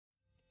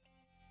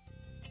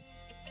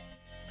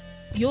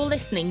You're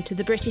listening to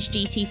the British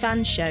GT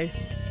Fans Show.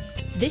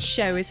 This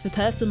show is for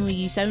personal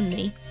use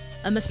only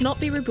and must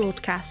not be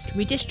rebroadcast,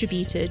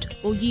 redistributed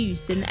or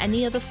used in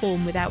any other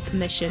form without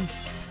permission.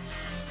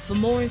 For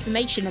more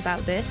information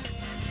about this,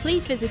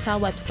 please visit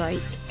our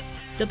website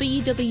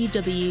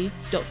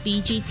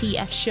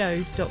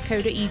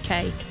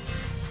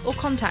www.bgtfshow.co.uk or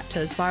contact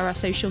us via our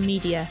social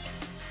media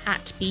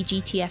at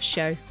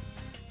BGTFshow.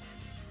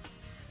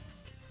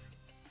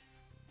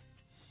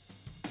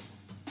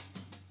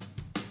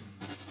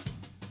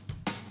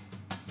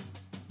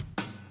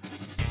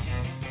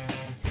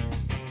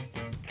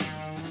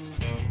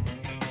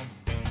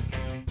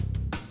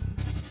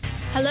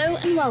 Hello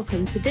and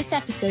welcome to this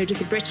episode of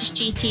the British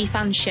GT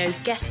Fans Show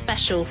Guest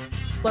Special,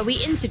 where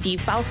we interview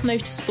Balfe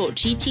Motorsport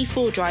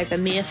GT4 driver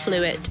Mia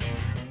Flewitt.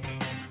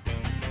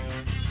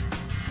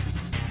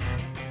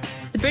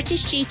 The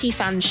British GT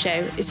Fans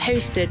Show is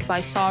hosted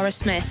by Sarah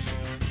Smith,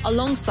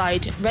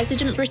 alongside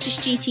resident British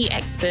GT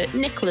expert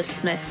Nicholas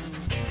Smith,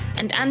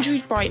 and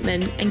Andrew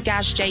Brightman and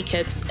Gaz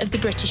Jacobs of the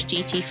British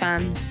GT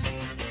Fans.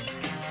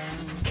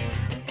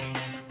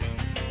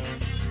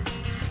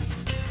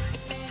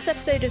 This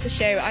episode of the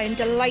show, I am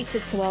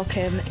delighted to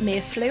welcome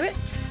Mia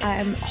Flewitt,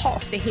 hot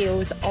off the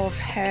heels of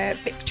her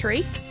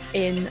victory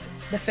in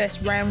the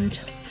first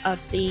round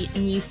of the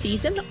new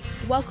season.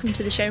 Welcome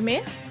to the show,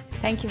 Mia.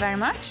 Thank you very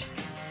much.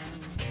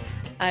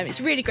 It's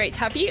really great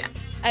to have you.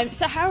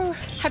 So how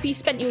have you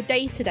spent your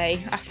day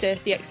today after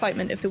the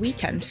excitement of the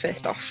weekend,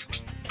 first off?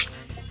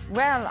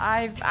 Well,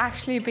 I've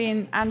actually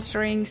been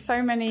answering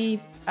so many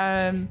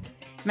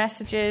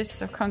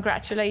messages of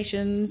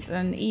congratulations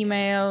and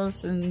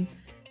emails and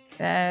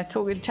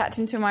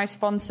chatting to my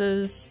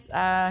sponsors who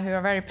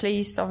are very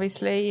pleased,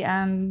 obviously,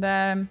 and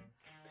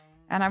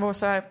I've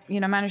also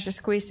managed to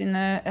squeeze in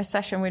a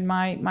session with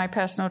my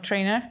personal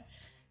trainer.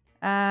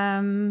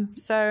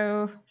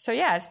 So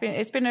yeah,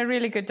 it's been a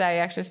really good day.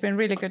 Actually, it's been a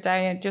really good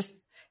day, and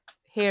just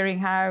hearing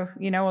how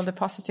all the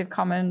positive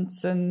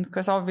comments, and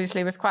because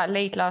obviously it was quite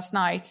late last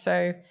night,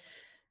 so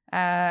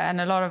and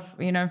a lot of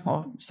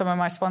some of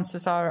my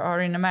sponsors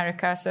are in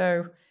America,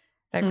 so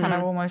they've kind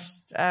of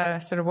almost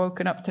sort of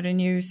woken up to the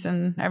news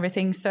and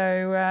everything.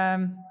 So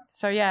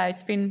yeah,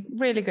 it's been a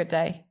really good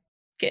day.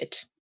 Good.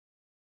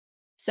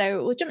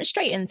 So we'll jump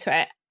straight into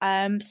it.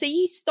 So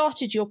you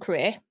started your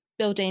career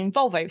building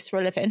Volvos for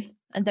a living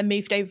and then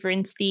moved over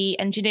into the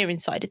engineering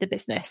side of the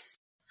business.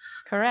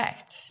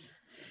 Correct.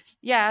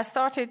 Yeah, I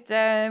started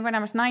when I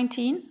was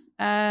 19.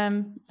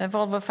 A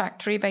Volvo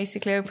factory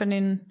basically opened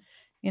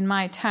in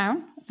my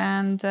town,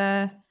 and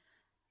I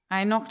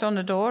knocked on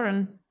the door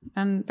and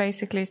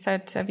basically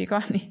said, have you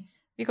got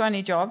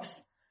any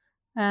jobs?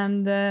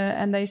 And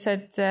they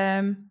said,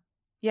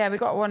 yeah, we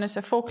got one as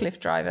a forklift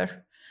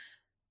driver.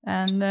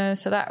 And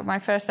so that my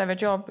first ever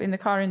job in the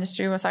car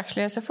industry was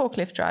actually as a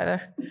forklift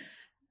driver,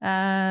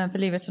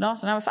 believe it or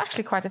not. And I was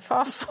actually quite a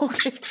fast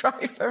forklift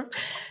driver.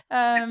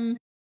 And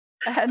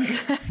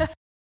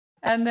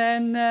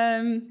then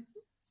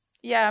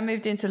I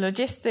moved into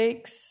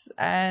logistics,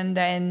 and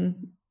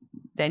then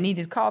they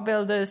needed car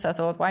builders. I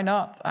thought, why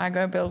not? I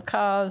go build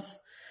cars.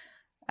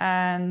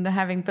 And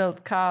having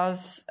built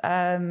cars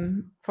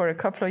for a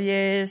couple of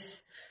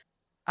years,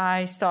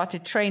 I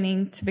started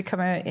training to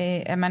become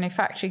a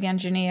manufacturing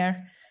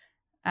engineer,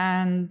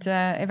 and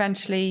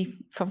eventually,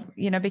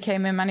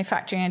 became a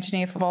manufacturing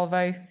engineer for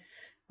Volvo,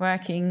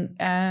 working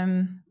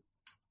in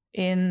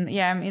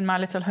my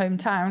little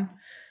hometown.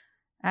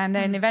 And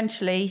then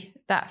eventually,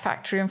 that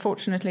factory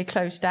unfortunately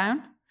closed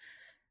down.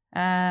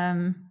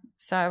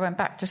 So I went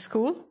back to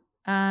school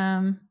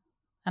and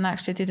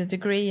actually did a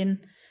degree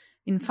in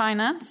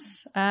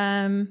finance.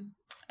 And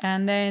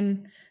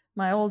then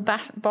my old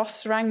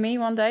boss rang me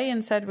one day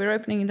and said, we're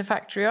opening the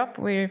factory up.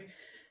 We've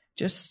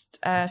just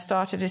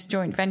started this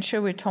joint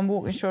venture with Tom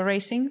Walkinshaw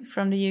Racing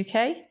from the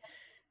UK.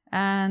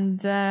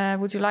 And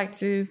would you like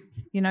to,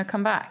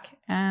 come back?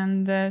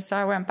 And so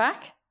I went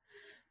back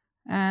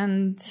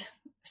and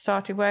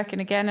started working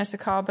again as a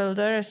car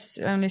builder. It's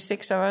only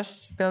 6 of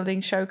us building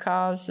show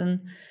cars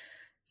and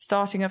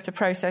starting up the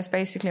process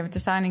basically of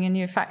designing a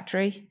new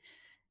factory.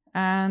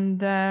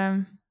 And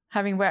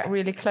having worked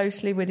really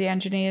closely with the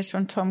engineers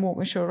from Tom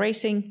Walkinshaw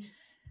Racing,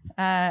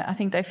 I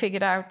think they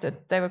figured out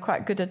that they were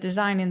quite good at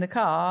designing the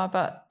car,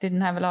 but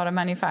didn't have a lot of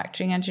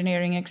manufacturing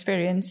engineering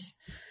experience.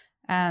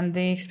 And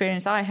the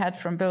experience I had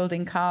from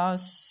building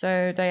cars,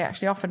 so they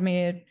actually offered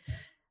me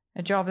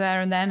a job there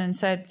and then and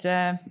said,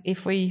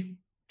 if we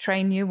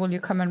train you, will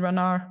you come and run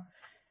our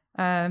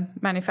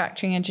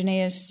manufacturing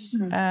engineers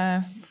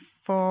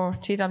for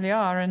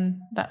TWR?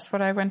 And that's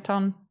what I went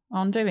on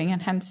doing,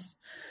 and hence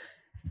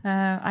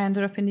I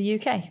ended up in the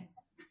UK.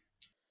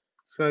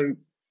 So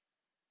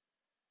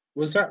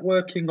was that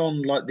working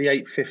on like the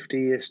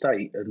 850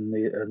 estate and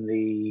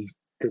the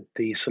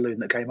saloon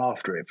that came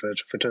after it for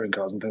touring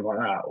cars and things like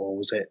that, or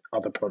was it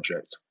other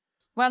projects?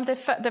 Well,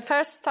 the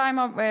first time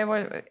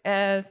when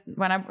I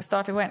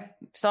started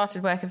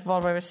working for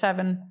Volvo was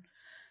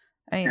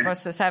it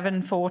was the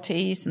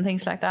 740s and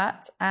things like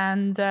that,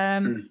 and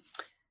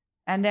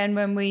And then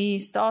when we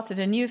started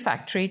a new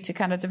factory to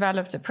kind of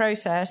develop the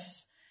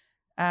process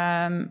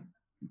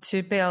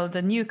to build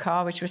a new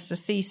car, which was the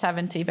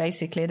C70,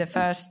 basically the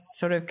first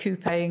sort of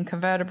coupe and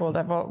convertible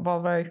that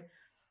Volvo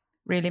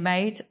really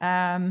made,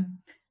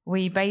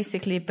 we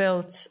basically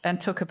built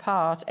and took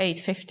apart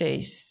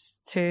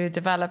 850s to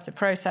develop the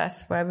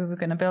process where we were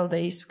going to build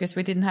these, because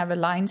we didn't have a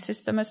line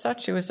system as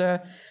such. It was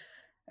a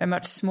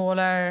much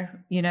smaller,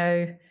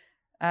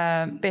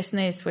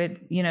 business with,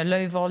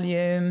 low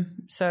volume.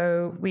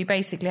 So we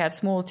basically had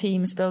small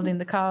teams building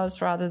the cars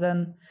rather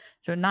than,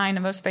 so 9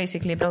 of us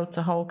basically built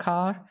the whole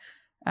car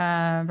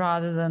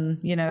rather than,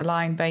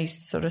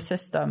 line-based sort of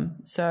system.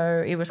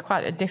 So it was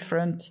quite a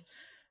different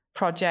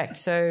project.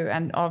 So,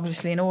 and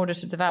obviously in order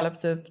to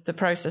develop the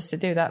process to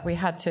do that, we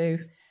had to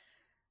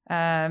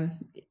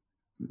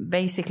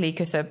basically,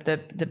 because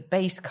the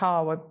base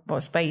car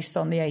was based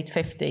on the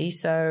 850.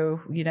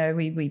 So, we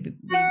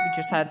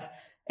just had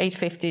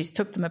 850s,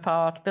 took them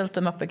apart, built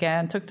them up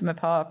again, took them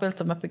apart, built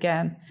them up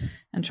again,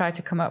 and tried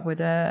to come up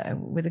with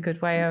a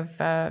good way of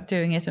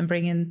doing it and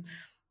bringing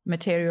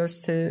materials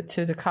to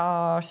the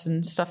cars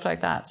and stuff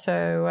like that.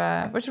 So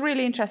it was a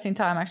really interesting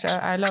time, actually.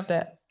 I loved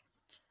it.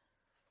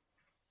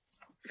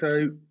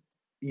 So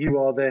you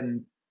are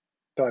then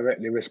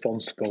directly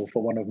responsible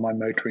for one of my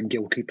motoring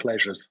guilty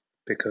pleasures,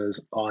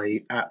 because I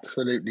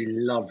absolutely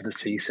love the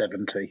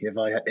C70.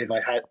 If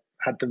I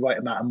had the right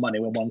amount of money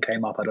when one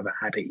came up, I'd have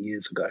had it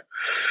years ago.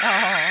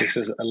 Oh. This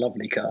is a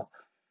lovely car.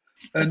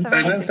 And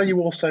then so you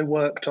also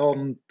worked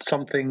on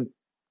something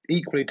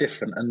equally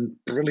different and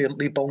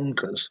brilliantly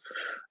bonkers,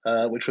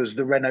 which was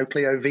the Renault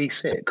Clio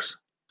V6.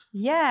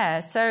 Yeah,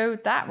 so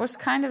that was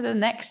kind of the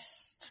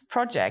next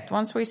project.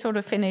 Once we sort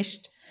of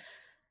finished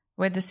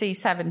with the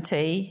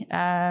C70,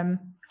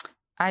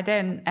 I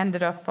then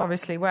ended up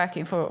obviously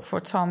working for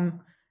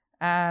Tom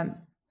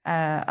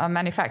on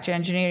manufacturing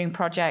engineering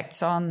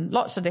projects on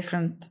lots of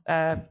different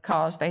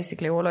cars,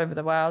 basically all over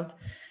the world,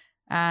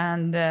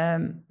 and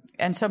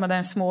some of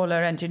them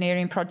smaller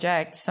engineering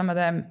projects, some of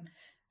them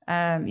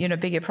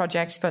bigger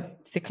projects.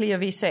 But the Clio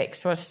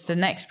V6 was the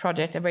next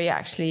project that we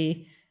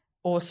actually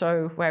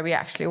also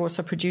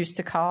produced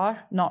the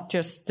car, not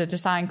just the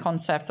design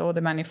concept or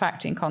the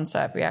manufacturing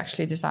concept. We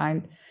actually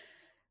designed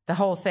the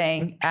whole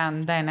thing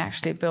and then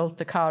actually built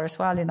the car as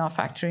well in our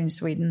factory in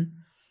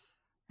Sweden.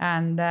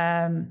 And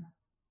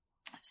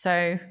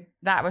so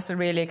that was a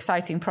really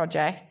exciting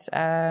project.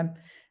 I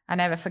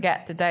never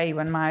forget the day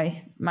when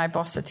my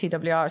boss at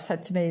TWR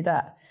said to me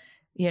that,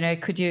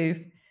 could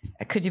you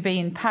be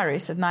in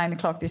Paris at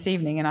 9:00 this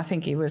evening? And I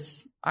think it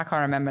was, I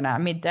can't remember now,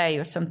 midday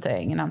or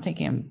something. And I'm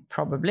thinking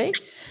probably.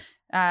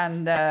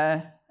 And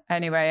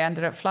anyway, I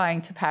ended up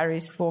flying to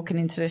Paris, walking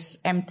into this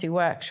empty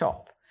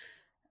workshop,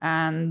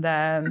 and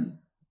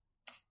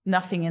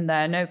nothing in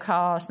there, no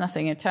cars,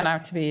 nothing. It turned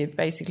out to be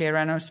basically a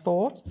Renault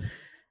Sport.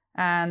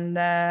 And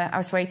I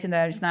was waiting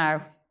there. It's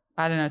now,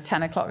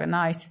 10:00 at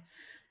night.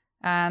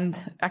 And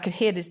I could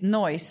hear this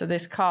noise of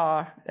this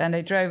car. And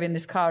they drove in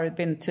this car, had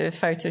been to a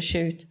photo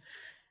shoot,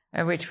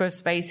 which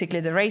was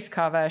basically the race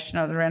car version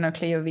of the Renault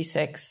Clio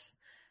V6.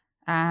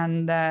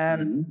 And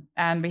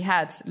we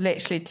had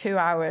literally 2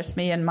 hours,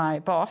 me and my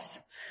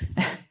boss,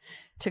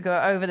 to go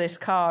over this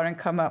car and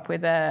come up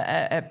with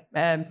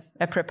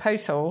a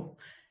proposal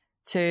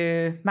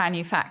to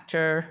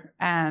manufacture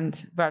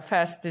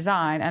first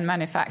design and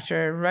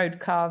manufacture a road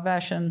car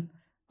version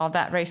of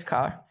that race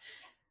car.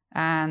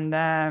 And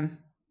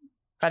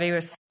but it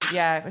was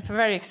a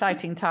very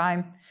exciting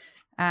time,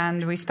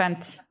 and we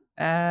spent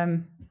a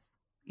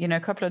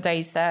couple of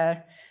days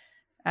there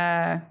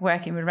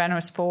working with Renault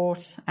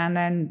Sport, and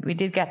then we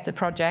did get the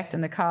project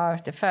and the car.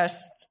 The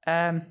first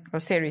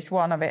Series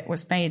 1 of it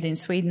was made in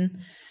Sweden,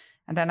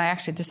 and then I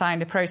actually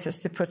designed a process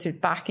to put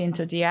it back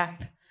into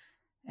Dieppe,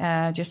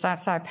 just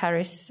outside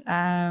Paris,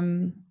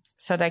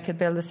 so they could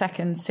build a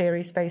second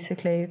series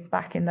basically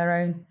back in their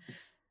own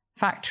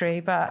factory.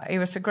 But it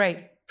was a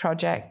great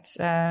project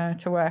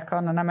to work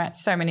on, and I met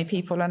so many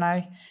people,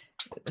 and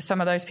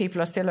some of those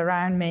people are still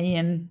around me,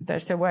 and they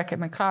still work at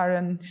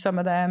McLaren, some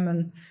of them,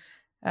 and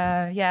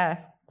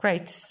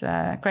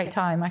great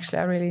time, actually.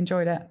 I really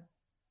enjoyed it.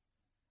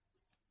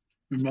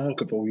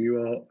 Remarkable. You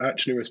are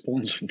actually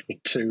responsible for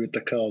 2 of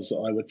the cars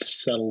that I would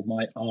sell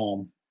my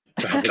arm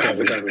to have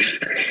a go with.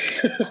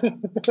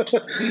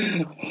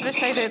 Let's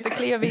say that the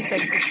Clio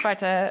V6 is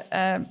quite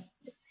a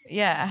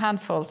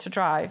handful to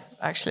drive,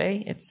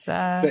 actually. It's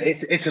but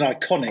it's an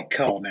iconic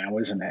car now,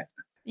 isn't it?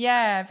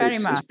 Yeah, very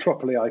much. It's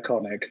properly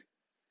iconic.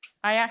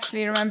 I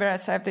actually remember I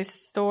have this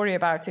story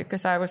about it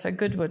because I was at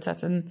Goodwood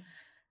at an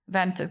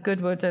event at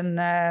Goodwood, and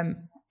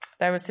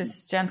there was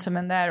this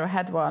gentleman there who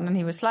had one, and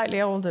he was slightly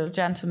older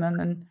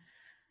gentleman,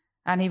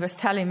 and he was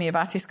telling me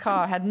about his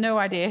car. I had no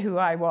idea who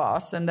I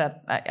was, and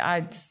that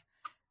I'd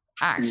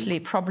actually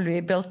probably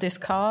built this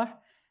car.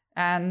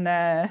 And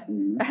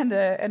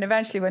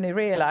eventually when he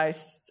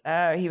realized,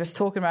 he was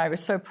talking about, he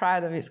was so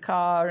proud of his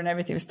car and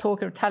everything. He was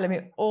telling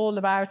me all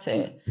about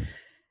it.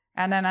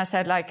 And then I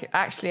said,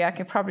 actually, I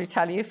could probably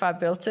tell you if I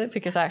built it,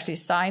 because I actually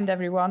signed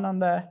everyone on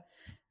the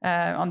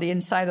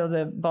inside of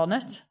the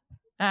bonnet.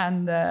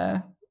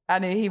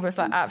 And he was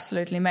like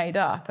absolutely made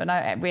up.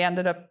 And we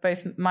ended up,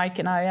 both Mike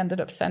and I ended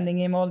up sending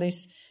him all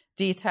these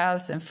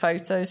details and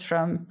photos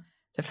from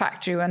the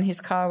factory when his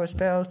car was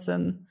built.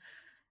 And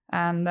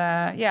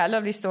yeah,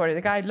 lovely story.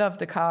 The guy loved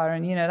the car.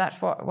 And, you know,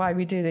 that's why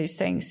we do these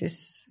things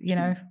is, you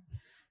know,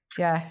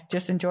 yeah,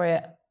 just enjoy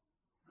it.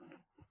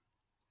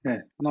 Yeah,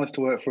 nice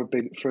to work for a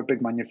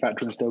big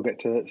manufacturer and still get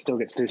to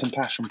do some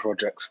passion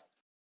projects.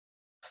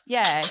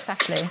 Yeah,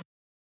 exactly.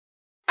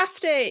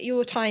 After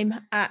your time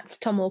at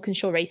Tom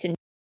Walkinshaw Racing,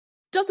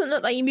 doesn't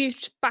look like you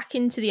moved back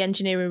into the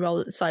engineering role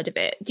at the side of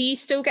it. Do you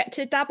still get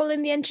to dabble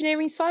in the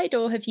engineering side,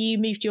 or have you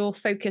moved your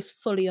focus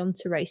fully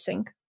onto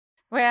racing?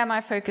 Well, my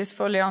focus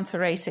fully onto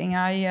racing.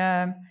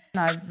 I've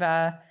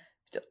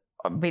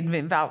been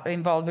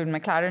involved with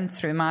McLaren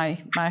through my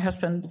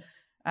husband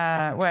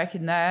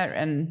working there,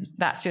 and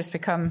that's just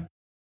become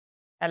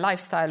a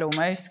lifestyle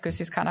almost, because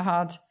it's kind of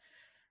hard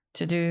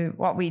to do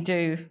what we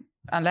do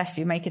unless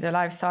you make it a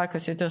lifestyle,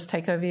 because it does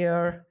take over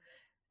your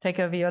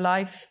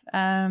life.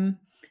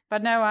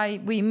 But no,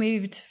 we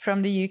moved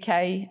from the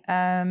UK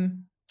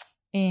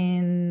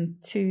in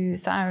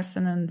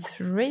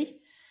 2003.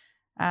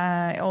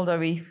 Although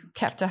we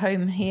kept a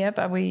home here,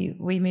 but we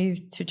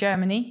moved to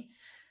Germany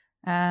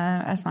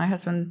as my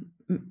husband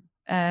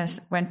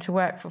went to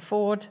work for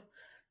Ford,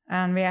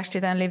 and we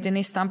actually then lived in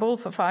Istanbul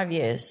for 5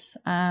 years.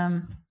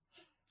 And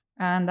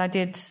I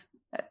did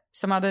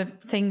some other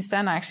things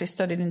then. I actually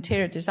studied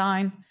interior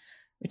design,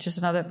 which is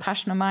another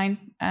passion of mine,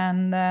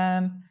 and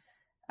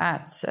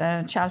at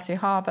Chelsea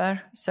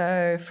Harbour,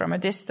 so from a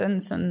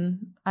distance,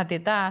 and I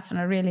did that, and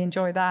I really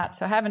enjoyed that.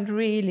 So I haven't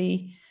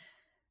really...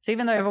 So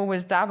even though I've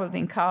always dabbled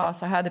in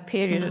cars, I had a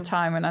period of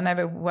time when I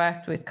never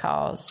worked with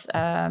cars.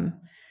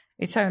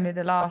 It's only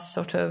the last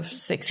sort of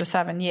 6 or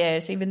 7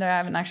 years, even though I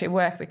haven't actually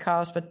worked with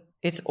cars, but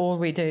it's all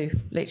we do.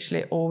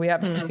 Literally all we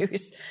ever do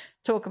is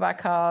talk about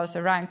cars,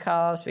 around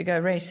cars. We go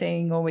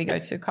racing or we go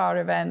to car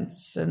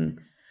events. And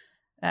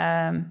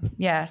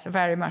so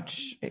very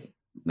much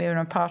we're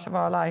a part of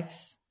our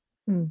lives.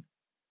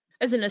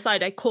 As an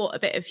aside, I caught a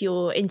bit of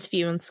your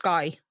interview on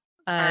Sky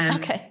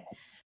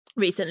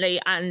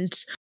recently, and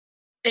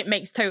it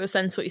makes total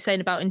sense what you're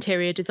saying about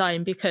interior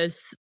design,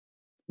 because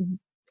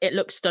it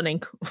looks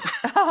stunning.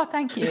 Oh,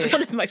 thank you. It's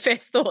one of my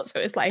first thoughts.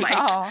 It was like,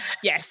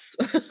 yes,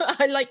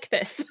 I like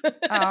this.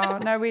 Oh,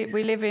 no,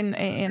 we live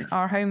in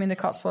our home in the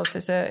Cotswolds.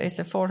 It's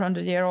a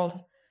 400-year-old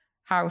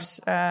house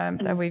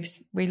that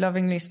we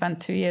lovingly spent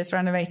 2 years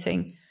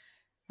renovating.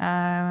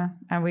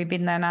 And we've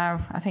been there now,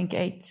 I think,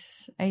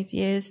 eight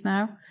years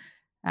now.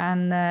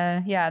 And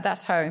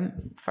that's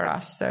home for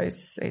us. So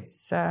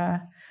it's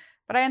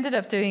but I ended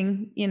up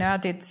doing, I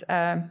did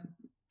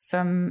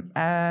some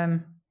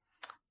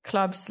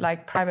clubs,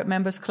 like private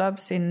members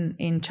clubs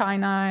in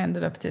China.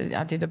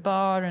 I did a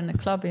bar and a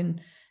club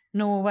in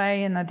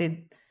Norway, and I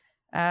did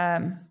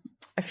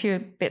a few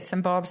bits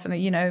and bobs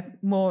and,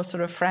 more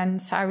sort of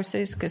friends'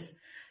 houses. Because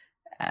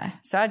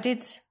so I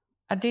did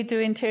do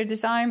interior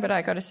design, but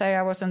I got to say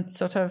I wasn't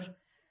sort of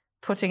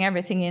putting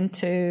everything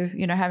into,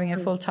 having a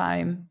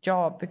full-time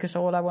job, because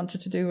all I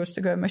wanted to do was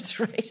to go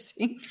motor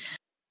racing.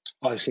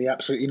 I see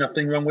absolutely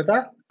nothing wrong with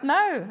that.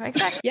 No,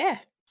 exactly. Yeah.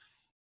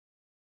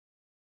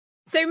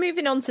 So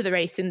moving on to the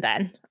racing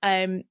then,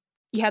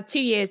 you had 2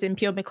 years in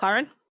pure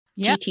McLaren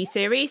GT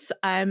series,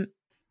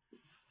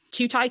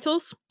 2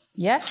 titles.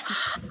 Yes.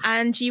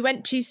 And you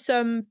went to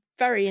some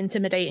very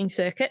intimidating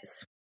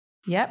circuits.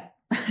 Yep.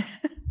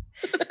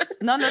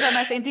 None of them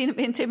as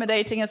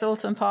intimidating as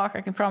Alton Park,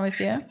 I can promise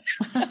you.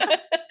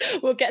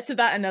 We'll get to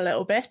that in a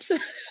little bit.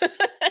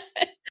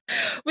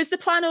 Was the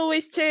plan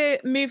always to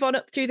move on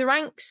up through the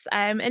ranks?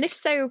 And if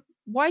so,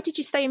 why did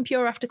you stay in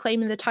pure after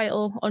claiming the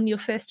title on your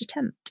first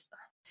attempt?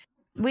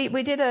 We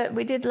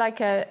did like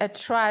a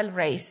trial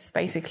race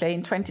basically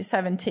in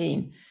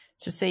 2017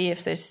 to see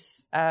if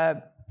this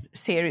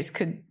series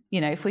could,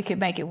 if we could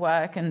make it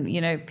work, and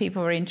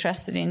people were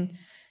interested in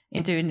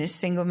doing this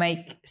single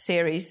make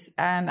series.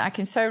 And I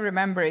can so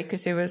remember it,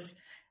 because it was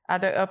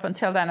up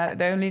until then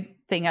the only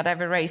thing I'd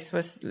ever raced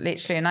was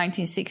literally a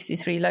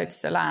 1963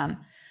 Lotus Elan.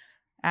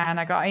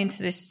 And I got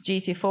into this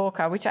GT4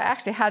 car, which I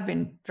actually had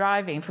been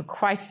driving for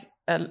quite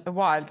a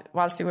while,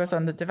 whilst it was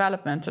on the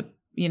development of,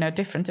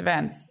 different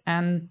events.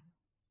 But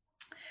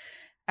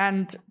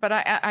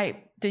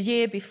I the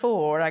year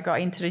before I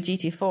got into the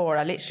GT4,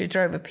 I literally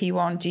drove a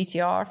P1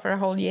 GTR for a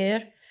whole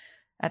year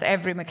at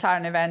every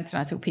McLaren event.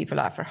 And I took people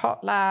out for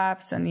hot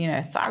laps and,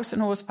 1,000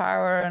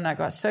 horsepower. And I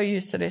got so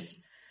used to this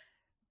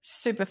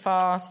super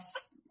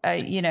fast,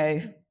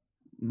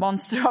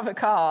 monster of a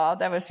car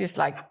that was just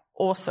like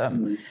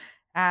awesome.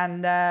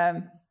 And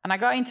I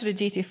got into the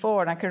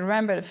GT4, and I can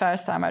remember the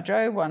first time I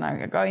drove one.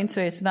 I got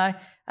into it, and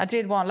I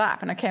did one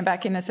lap, and I came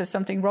back in and said,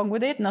 something wrong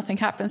with it. Nothing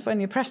happens when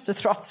you press the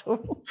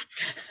throttle.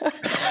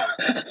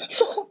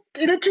 So,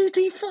 in a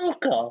GT4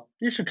 car?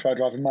 You should try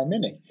driving my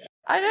Mini.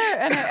 I know,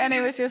 and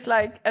it was just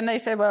like, and they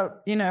said,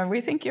 well,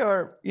 we think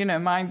your,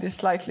 mind is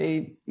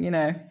slightly,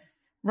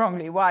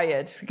 wrongly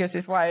wired, because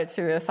it's wired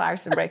to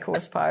 1,000 brake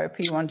horsepower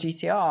P1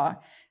 GTR.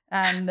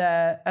 And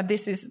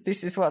this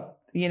is what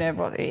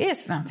what it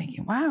is. And I'm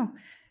thinking, wow,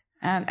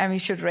 and we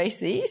should race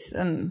these.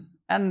 And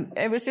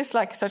it was just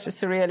like such a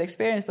surreal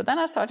experience. But then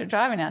I started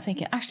driving it,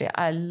 thinking, actually,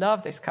 I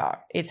love this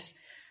car.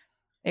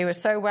 It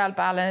was so well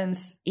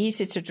balanced,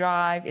 easy to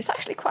drive. It's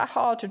actually quite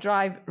hard to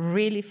drive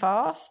really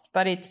fast,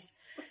 but it's,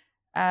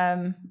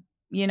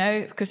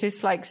 because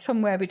it's like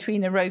somewhere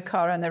between a road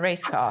car and a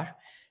race car.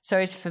 So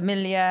it's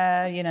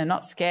familiar,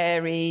 not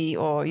scary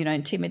or,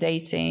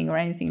 intimidating or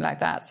anything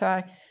like that.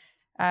 So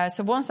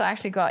so once I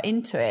actually got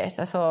into it,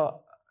 I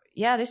thought,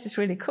 yeah, this is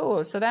really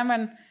cool. So then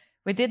when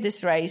we did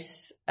this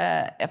race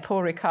at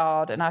Paul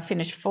Ricard, and I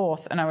finished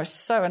 4th, and I was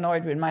so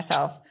annoyed with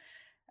myself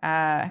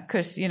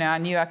because, I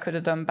knew I could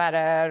have done better,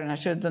 and I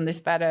should have done this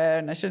better,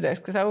 and I should have,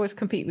 because I always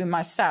compete with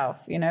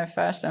myself,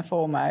 first and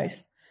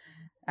foremost.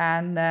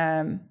 And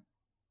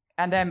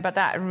then, but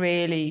that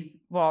really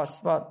was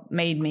what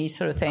made me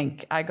sort of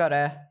think I got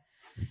to,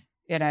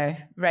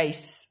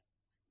 race,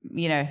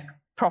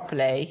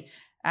 properly.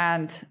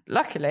 And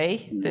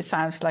luckily, this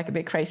sounds like a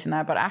bit crazy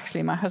now, but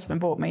actually my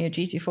husband bought me a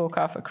GT4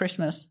 car for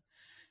Christmas,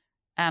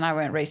 and I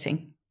went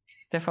racing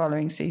the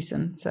following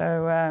season.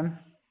 So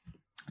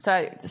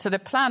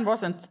the plan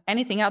wasn't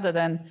anything other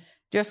than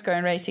just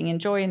going racing,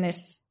 enjoying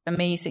this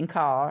amazing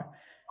car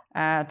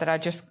that I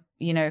just,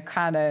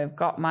 kind of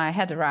got my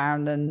head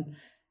around and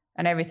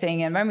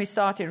everything. And when we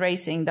started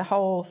racing, the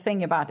whole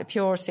thing about the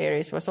Pure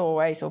Series was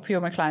always, or Pure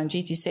McLaren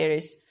GT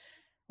Series,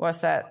 was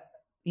that,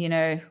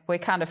 we're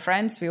kind of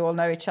friends. We all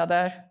know each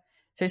other.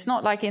 So it's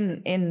not like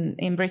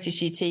in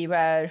British GT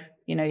where,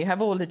 you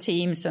have all the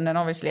teams, and then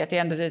obviously at the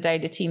end of the day,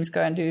 the teams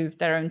go and do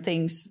their own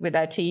things with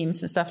their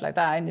teams and stuff like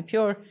that. In the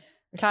Pure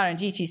McLaren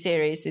GT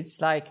Series,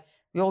 it's like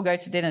we all go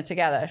to dinner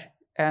together,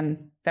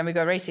 and then we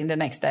go racing the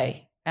next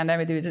day, and then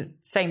we do the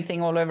same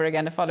thing all over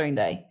again the following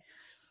day.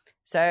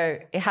 So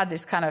it had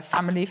this kind of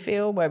family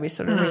feel where we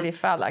sort of really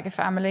felt like a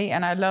family,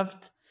 and I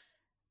loved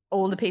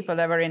all the people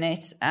that were in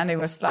it. And it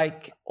was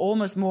like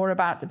almost more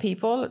about the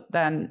people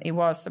than it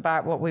was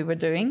about what we were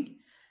doing.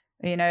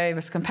 It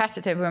was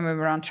competitive when we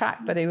were on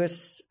track, but it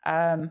was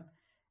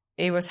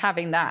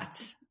having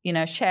that,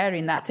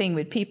 sharing that thing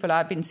with people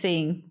I've been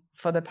seeing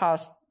for the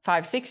past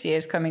 5-6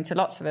 years, coming to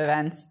lots of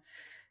events.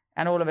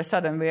 And all of a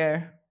sudden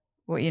we're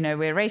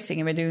racing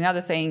and we're doing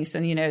other things.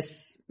 And,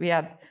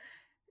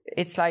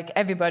 it's like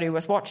everybody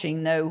was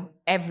watching,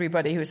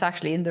 everybody who's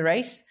actually in the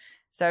race.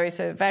 So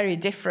it's a very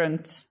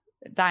different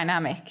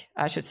dynamic,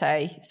 I should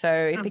say. So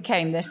it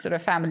became this sort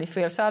of family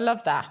feel. So I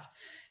love that.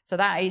 So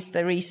that is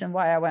the reason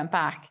why I went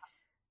back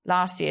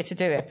last year to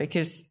do it,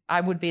 because I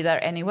would be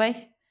there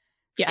anyway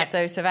at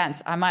those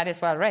events. I might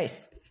as well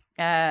race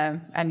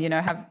and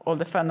have all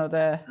the fun of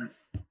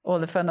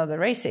the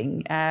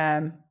racing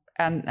and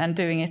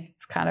doing it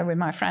kind of with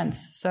my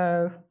friends.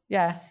 So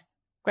yeah,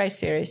 great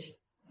series.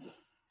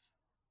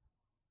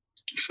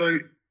 So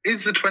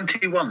is the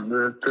 21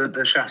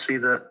 the chassis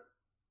that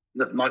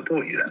Mike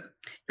bought you then?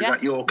 Is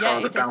that your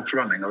car that Bell's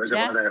running, or is it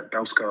one of their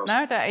Bell's cars?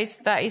 No, that is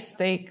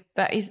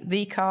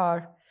the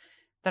car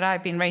that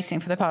I've been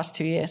racing for the past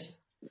 2 years.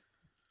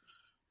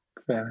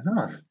 Fair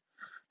enough.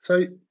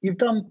 So you've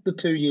done the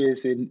 2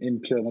 years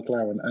in Pure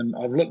McLaren, and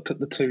I've looked at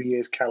the 2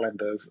 years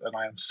calendars, and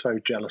I am so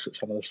jealous at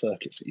some of the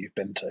circuits that you've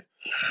been to.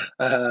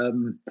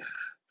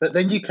 But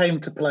then you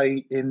came to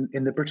play in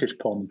the British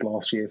pond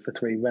last year for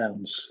 3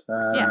 rounds.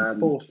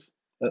 4th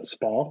at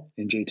Spa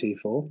in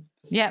GT4.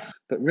 Yeah.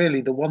 But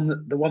really, the one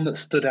that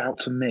stood out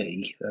to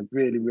me,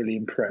 really, really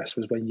impressed,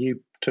 was when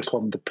you took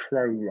on the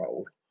pro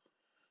role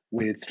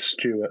with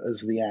Stuart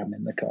as the AM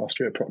in the car.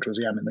 Stuart Proctor as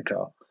the AM in the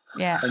car.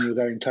 Yeah. And you were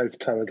going toe to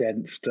toe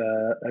against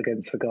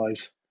the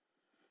guys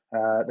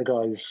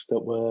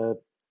that were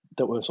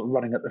sort of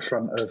running at the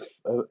front of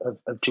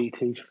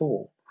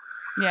GT4.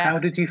 Yeah. How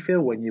did you feel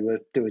when you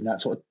were doing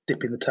that, sort of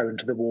dipping the toe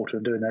into the water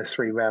and doing those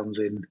 3 rounds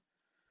in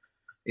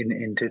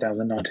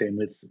 2019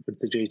 with the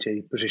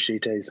British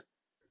GTs?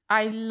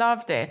 I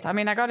loved it. I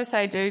mean, I got to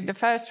say, dude, the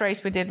first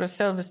race we did was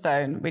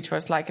Silverstone, which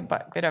was like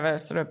a bit of a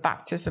sort of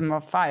baptism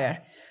of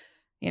fire.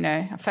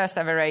 A first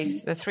ever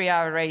race, a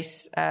 3-hour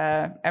race,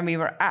 and we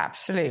were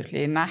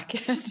absolutely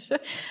knackered.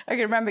 I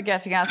can remember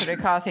getting out of the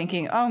car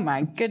thinking, oh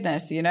my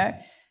goodness,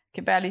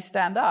 could barely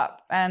stand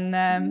up.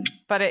 And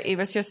but it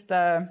was just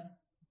the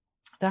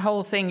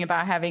whole thing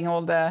about having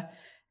all the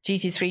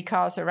GT3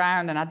 cars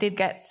around, and I did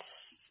get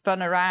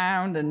spun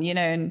around, and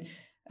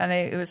and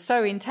it was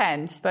so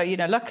intense. But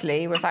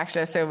luckily it was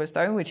actually a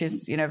Silverstone, which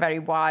is very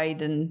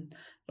wide and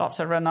lots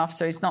of runoff,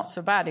 so it's not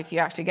so bad if you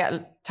actually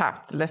get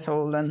tapped a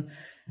little. And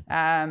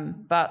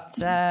but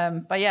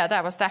yeah,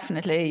 that was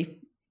definitely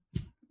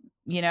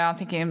I'm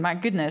thinking, my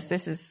goodness,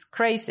 this is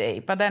crazy.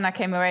 But then I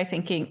came away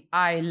thinking,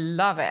 I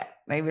love it.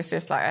 It was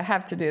just like, I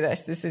have to do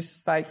this. This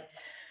is like,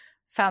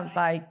 felt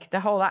like the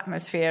whole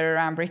atmosphere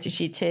around British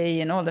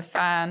GT and all the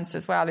fans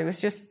as well. It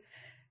was just,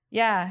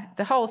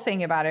 the whole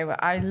thing about it.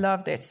 I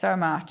loved it so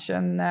much.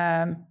 And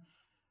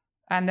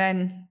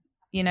then,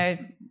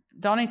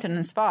 Donington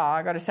and Spa,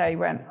 I got to say,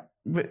 went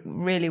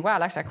really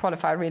well. Actually, I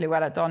qualified really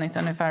well at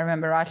Donington, if I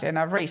remember rightly. And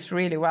I've raced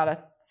really well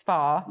at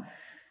Spa.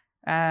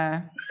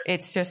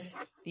 It's just,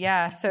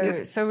 Yeah,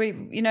 so we,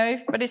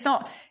 but it's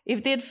not,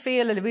 it did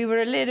feel, we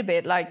were a little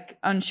bit like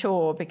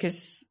unsure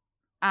because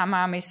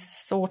Am is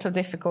sort of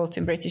difficult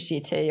in British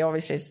GT.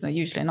 Obviously, it's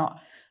usually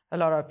not a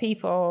lot of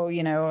people,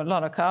 a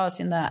lot of cars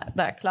in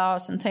that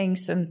class and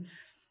things, and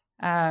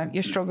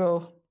you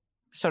struggle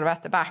sort of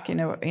at the back in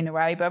a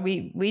way. But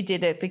we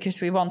did it because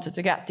we wanted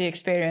to get the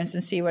experience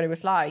and see what it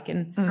was like,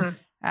 and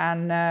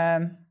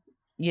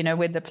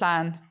with the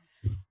plan,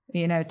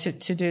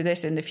 to do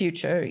this in the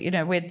future,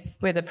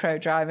 with a pro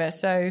driver.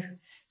 So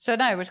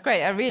no, it was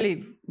great. I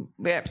really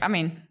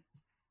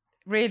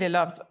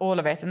loved all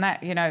of it. And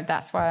that,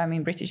 that's why I'm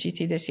in British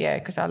GT this year,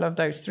 because I love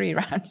those 3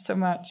 rounds so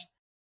much.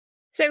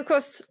 So, of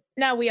course,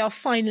 now we are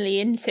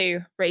finally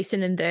into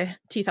racing in the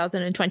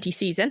 2020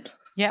 season.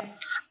 Yep.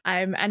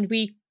 And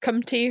we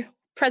come to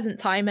present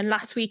time and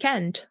last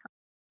weekend.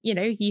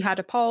 You had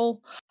a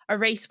pole, a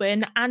race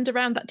win, and a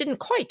round that didn't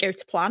quite go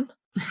to plan.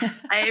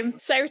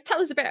 So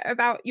tell us a bit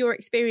about your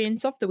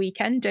experience of the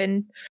weekend.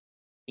 And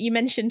you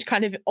mentioned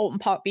kind of Alton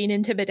Park being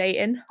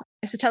intimidating.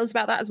 So tell us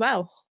about that as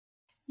well.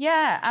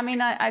 Yeah,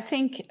 I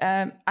think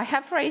I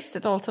have raced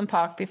at Alton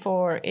Park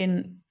before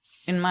in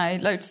my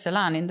Lotus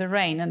Elan in the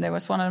rain, and there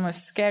was one of the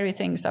most scary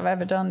things I've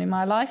ever done in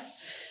my life.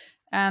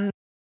 And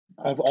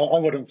I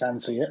wouldn't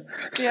fancy it.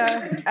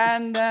 Yeah,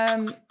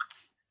 and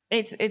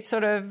it's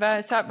sort of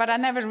but I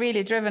never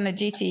really driven a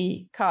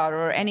GT car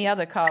or any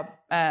other car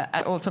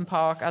at Alton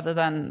Park other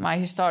than my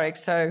historic.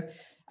 So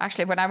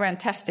actually, when I went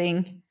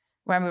testing,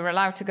 when we were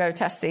allowed to go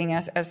testing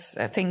as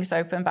things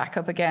opened back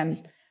up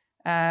again,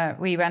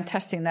 we went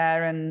testing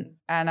there,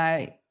 and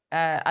I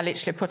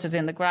literally put it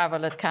in the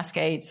gravel at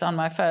Cascades on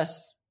my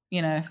first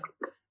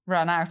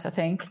run out, I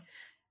think,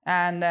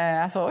 and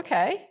I thought,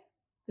 okay,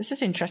 this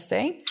is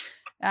interesting.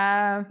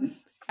 And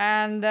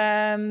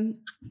then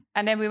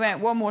we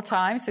went one more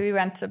time. So we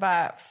went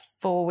about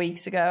 4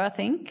 weeks ago, I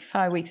think,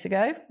 5 weeks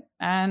ago,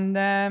 and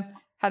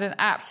had an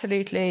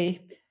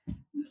absolutely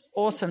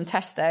awesome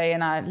test day,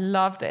 and I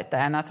loved it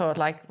then. I thought,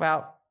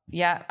 well,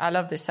 yeah, I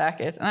love this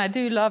circuit, and I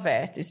do love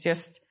it. It's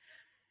just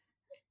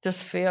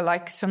feel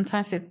like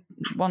sometimes it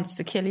wants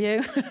to kill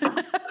you.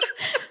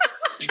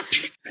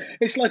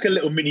 It's like a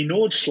little mini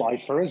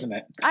Nordschleifer, isn't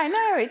it? I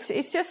know.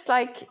 It's just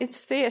like,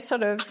 it's the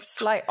sort of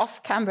slight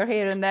off camber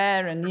here and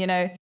there, and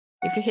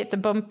if you hit the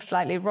bump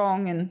slightly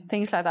wrong and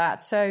things like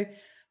that. So,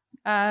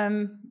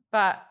 and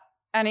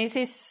it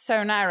is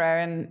so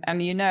narrow, and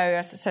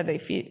as I said,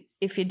 if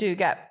you do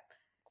get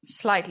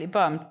slightly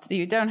bumped,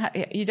 you don't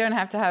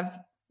have to have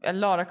a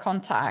lot of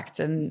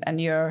contact,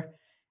 and you're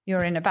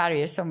in a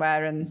barrier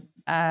somewhere, and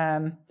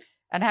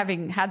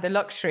having had the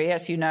luxury,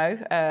 as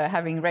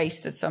having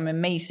raced at some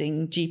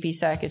amazing GP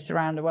circuits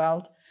around the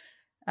world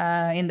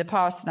in the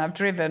past, and I've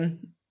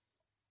driven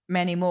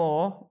many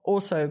more,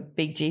 also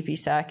big GP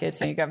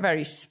circuits, and you get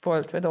very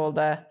spoilt with all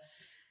the,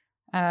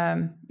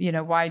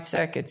 wide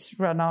circuits,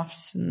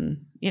 runoffs,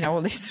 and,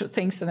 all these sort of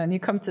things. And then you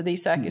come to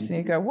these circuits and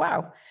you go,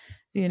 wow,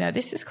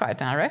 this is quite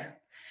narrow.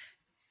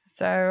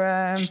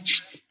 So,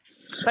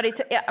 but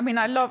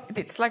I love,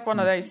 it's like one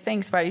of those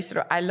things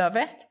where I love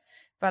it,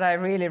 but I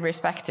really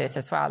respect it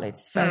as well.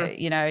 It's very,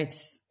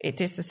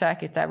 it is a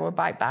circuit that will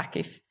bite back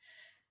if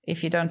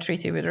you don't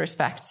treat it with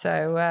respect.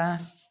 So I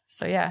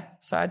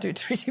do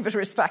treat it with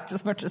respect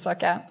as much as I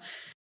can.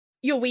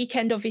 Your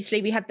weekend,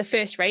 obviously, we had the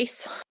first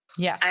race.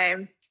 Yes.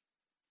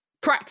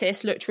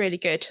 Practice looked really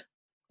good,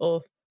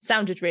 or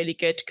sounded really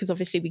good, because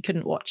obviously we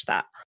couldn't watch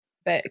that.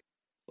 But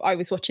I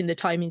was watching the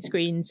timing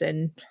screens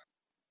and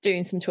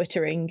doing some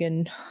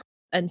twittering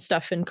and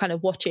stuff, and kind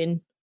of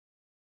watching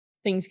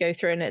things go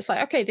through, and it's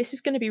like, okay, this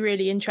is going to be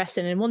really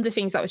interesting. And one of the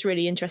things that was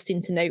really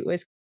interesting to note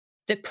was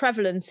the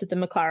prevalence of the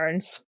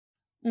McLarens,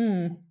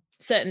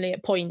 certainly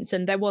at points,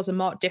 and there was a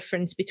marked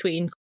difference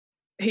between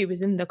who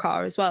was in the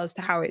car as well as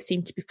to how it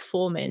seemed to be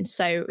performing.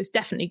 So it was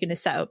definitely going to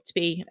set up to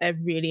be a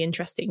really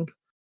interesting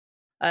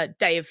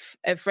day of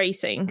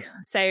racing.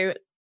 So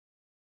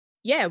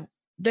yeah,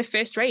 the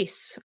first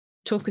race,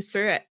 talk us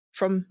through it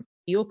from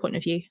your point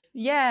of view.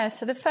 Yeah,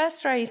 so the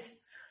first race,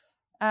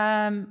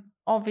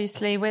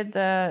 obviously with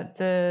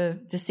the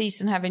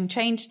season having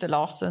changed a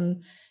lot,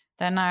 and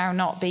there now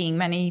not being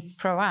many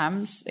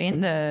pro-ams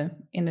in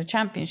the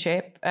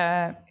championship,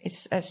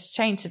 it's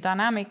changed the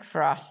dynamic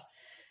for us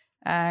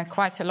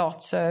quite a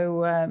lot.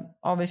 So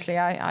obviously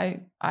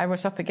I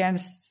was up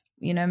against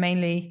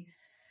mainly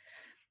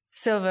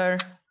silver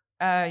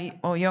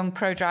or young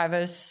pro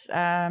drivers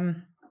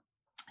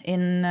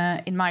in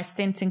my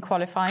stint in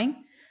qualifying.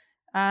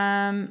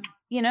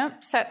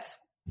 Set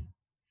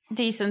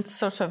decent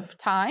sort of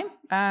time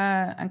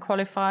and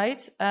qualified,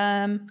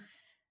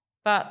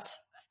 but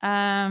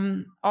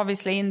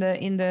obviously in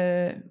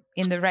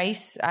the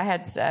race I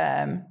had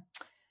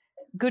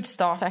good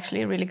start,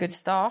 actually a really good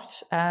start.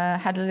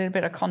 Had a little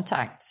bit of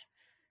contact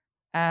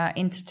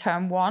into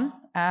turn one,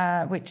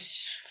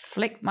 which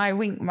flicked my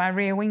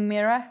rear wing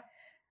mirror,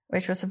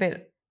 which was a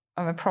bit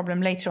of a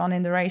problem later on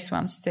in the race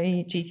once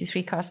the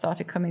GT3 car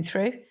started coming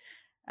through.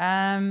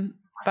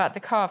 But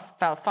the car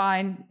felt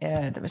fine.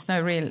 There was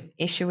no real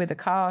issue with the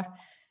car.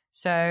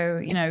 So,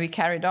 we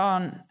carried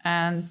on,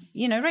 and,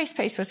 race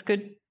pace was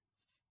good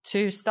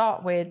to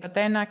start with. But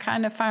then I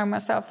kind of found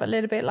myself a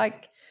little bit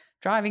like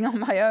driving on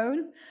my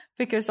own,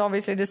 because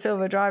obviously the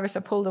silver drivers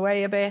are pulled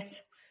away a bit,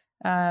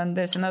 and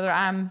there's another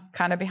AM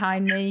kind of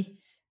behind me.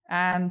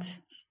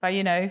 But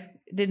it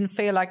didn't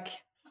feel like,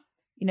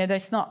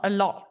 there's not a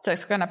lot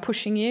that's kind of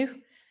pushing you.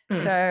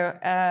 So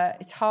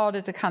it's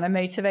harder to kind of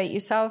motivate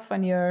yourself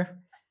when you're,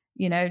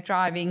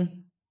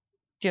 driving,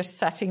 just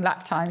setting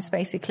lap times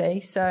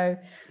basically. So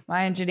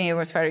my engineer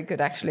was very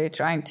good actually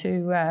trying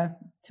to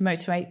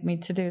motivate me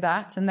to do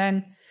that. And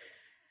then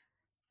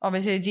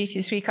obviously the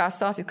GT3 car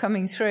started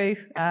coming through,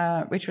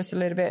 which was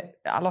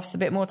I lost a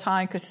bit more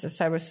time because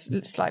it was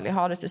slightly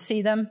harder to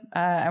see them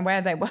and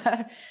where they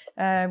were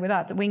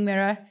without the wing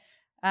mirror.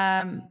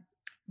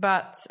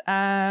 But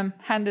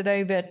handed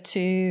over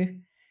to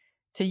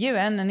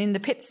Ewan, and in the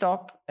pit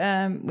stop,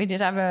 we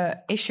did have an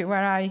issue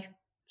where I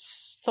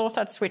thought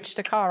I'd switched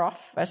the car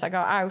off as I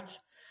got out,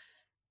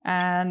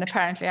 and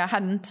apparently I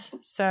hadn't.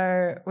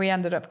 So we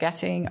ended up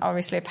getting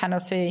obviously a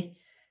penalty,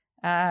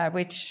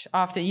 which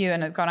after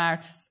Ewan had gone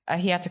out,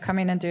 he had to come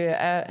in and do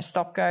a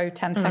stop-go,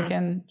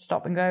 10-second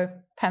stop-and-go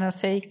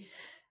penalty,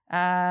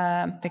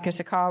 because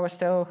the car was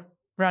still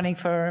running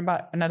for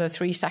about another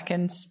 3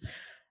 seconds,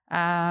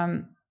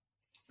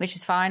 which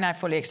is fine. I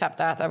fully accept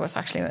that. That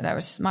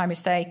was my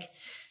mistake.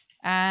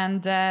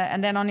 And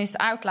then on his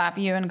outlap,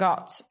 Ewan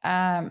got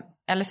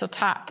a little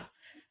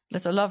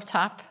love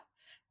tap,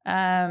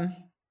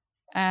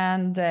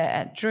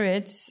 at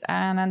Druids,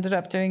 and ended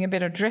up doing a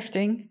bit of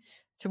drifting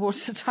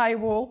towards the tie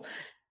wall.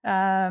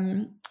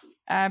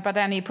 But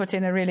then he put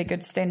in a really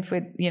good stint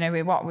with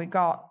what we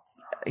got,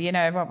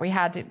 what we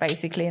had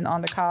basically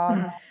on the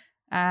car.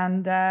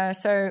 And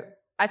so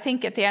I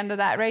think at the end of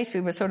that race, we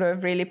were sort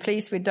of really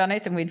pleased we'd done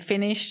it and we'd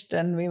finished,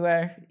 and we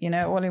were,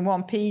 all in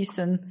one piece,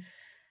 and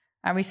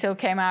we still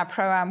came out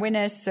Pro-Am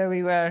winners. So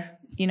we were,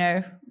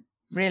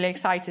 really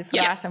excited for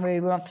that. And we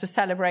want to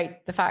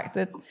celebrate the fact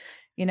that,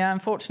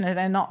 unfortunately,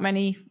 there are not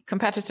many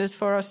competitors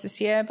for us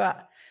this year,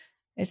 but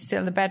it's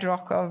still the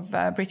bedrock of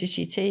British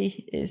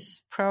GT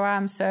is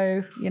Pro-Am.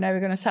 So, we're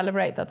going to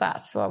celebrate that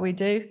that's what we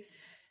do.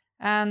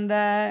 And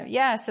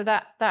so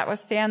that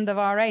was the end of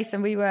our race.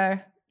 And we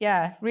were,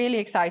 really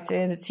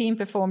excited. The team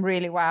performed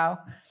really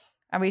well.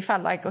 And we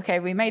felt like, okay,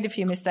 we made a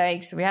few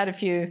mistakes. We had a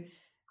few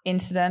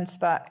incidents,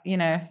 but,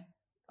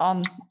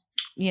 on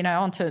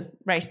to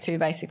race 2,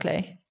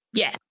 basically.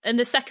 Yeah. And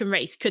the second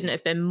race couldn't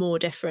have been more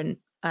different.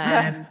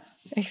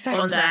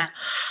 Exactly. On there.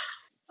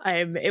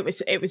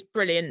 It was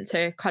brilliant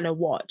to kind of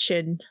watch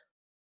and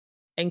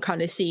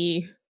kind of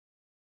see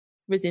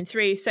whizzing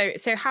through.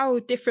 So how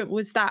different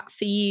was that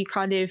for you,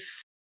 kind of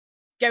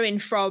going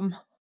from,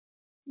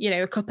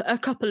 a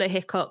couple of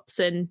hiccups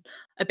and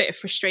a bit of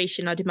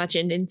frustration, I'd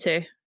imagine,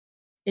 into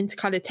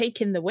kind of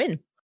taking the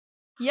win?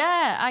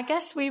 Yeah, I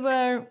guess we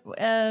were,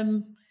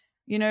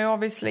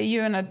 obviously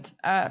Ewan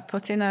had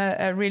put in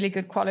a really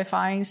good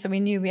qualifying, so we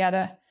knew we had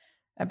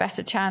a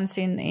better chance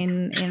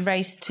in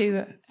race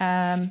 2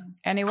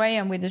 anyway,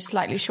 and with a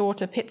slightly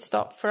shorter pit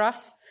stop for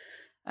us.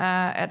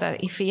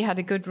 If he had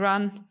a good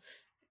run,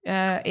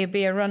 it'd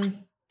be a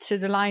run to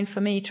the line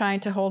for me,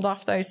 trying to hold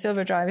off those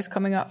silver drivers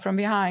coming up from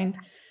behind.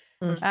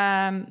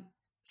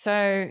 So,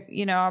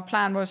 our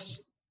plan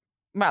was,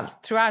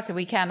 throughout the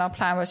weekend, our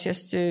plan was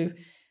just to,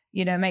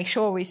 make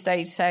sure we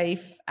stayed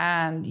safe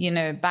and,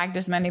 bagged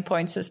as many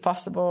points as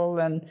possible,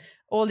 and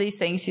all these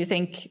things. You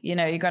think,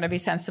 you're going to be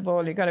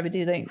sensible, you've got to be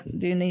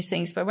doing these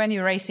things. But when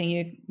you're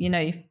racing,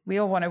 we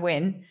all want to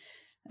win.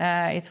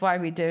 It's why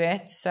we do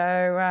it.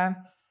 So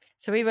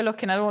we were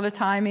looking at all the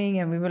timing,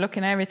 and we were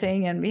looking at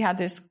everything, and we had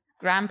this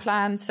grand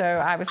plan. So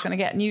I was going to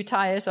get new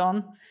tyres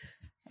on,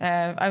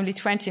 only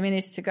 20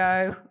 minutes to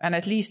go, and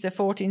at least a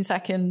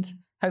 14-second,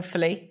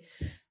 hopefully,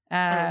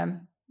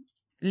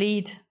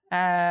 lead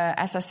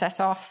as I set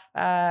off,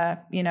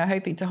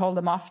 hoping to hold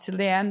them off till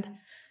the end.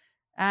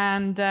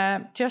 And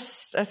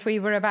just as we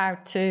were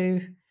about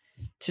to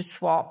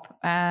swap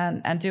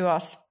and do our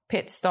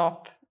pit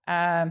stop,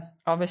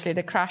 obviously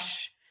the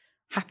crash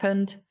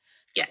happened.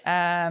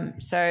 Yeah.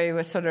 So it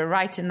was sort of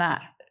right in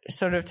that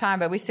sort of time,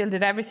 but we still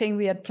did everything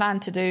we had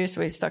planned to do.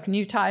 So we stuck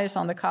new tyres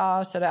on the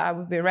car so that I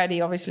would be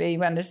ready, obviously,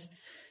 when this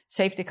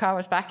safety car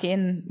was back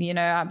in,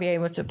 I'd be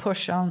able to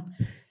push on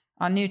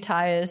new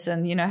tyres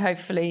and,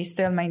 hopefully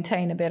still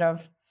maintain a bit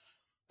of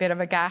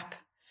a gap.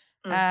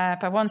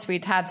 But once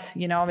we'd had,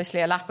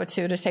 obviously a lap or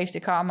two of the safety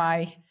car,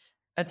 my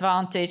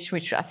advantage,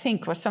 which I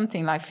think was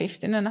something like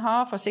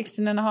 15.5 or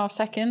 16.5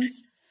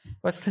 seconds,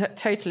 was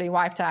totally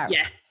wiped out.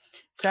 Yeah.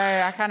 So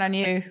I kind of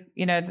knew,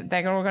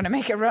 they were all going to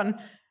make a run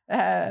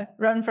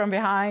from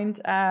behind.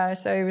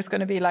 So it was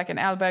going to be like an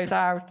elbows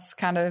out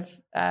kind of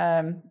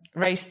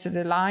race to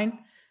the line.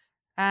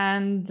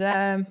 And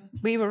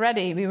we were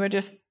ready. We were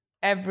just,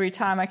 every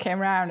time I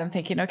came around, I'm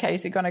thinking, okay,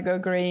 is it going to go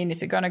green?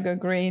 Is it going to go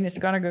green? Is it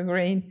going to go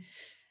green?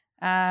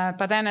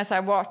 But then as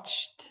I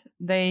watched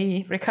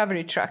the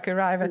recovery truck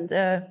arrive at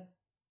the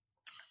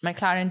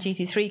McLaren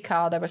GT3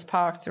 car that was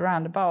parked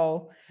around the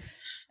bowl,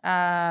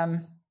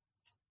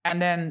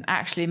 then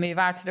actually move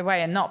out of the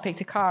way and not pick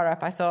the car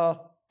up, I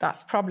thought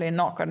that's probably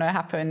not going to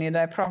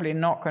happen. Probably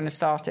not going to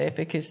start it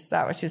because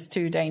that was just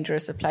too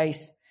dangerous a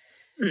place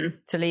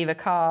to leave a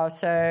car.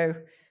 So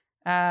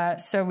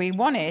we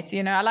won it.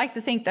 I like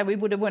to think that we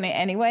would have won it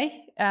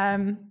anyway. But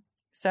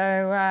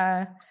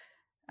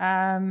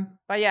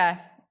yeah,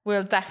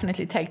 we'll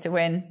definitely take the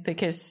win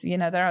because,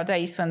 there are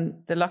days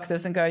when the luck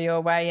doesn't go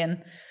your way.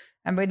 And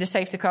with the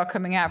safety car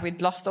coming out,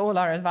 we'd lost all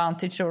our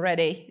advantage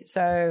already.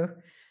 So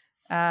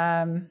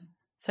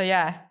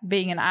yeah,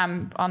 being an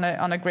AM on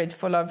a grid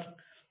full of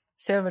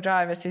silver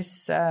drivers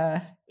is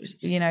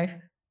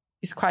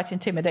quite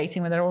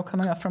intimidating when they're all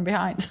coming up from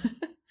behind.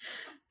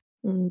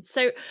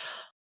 So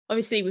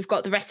obviously we've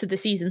got the rest of the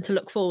season to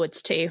look forward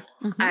to.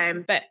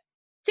 But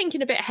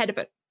thinking a bit ahead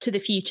to the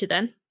future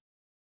then,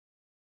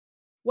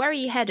 where are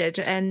you headed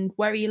and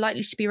where are you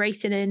likely to be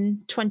racing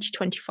in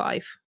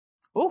 2025?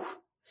 Oh,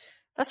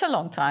 that's a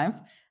long time.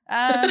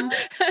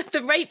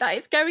 The rate that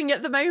it's going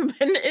at the moment,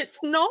 it's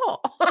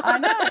not. I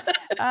know.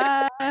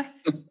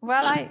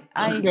 Well,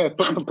 yeah,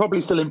 but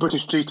probably still in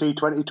British GT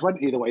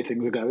 2020 the way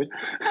things are going.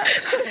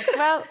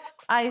 Well,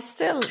 I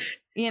still,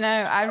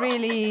 I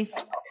really,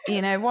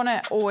 want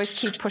to always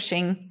keep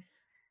pushing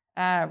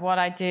what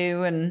I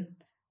do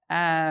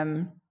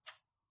and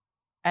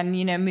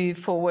move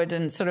forward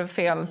and sort of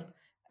feel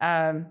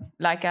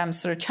like I'm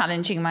sort of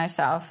challenging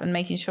myself and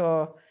making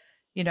sure,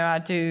 I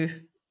do.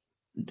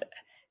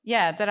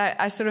 Yeah, that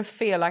I sort of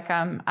feel like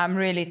I'm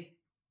really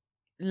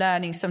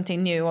learning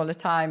something new all the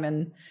time,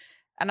 and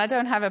I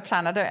don't have a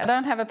plan. I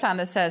don't have a plan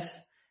that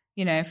says,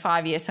 in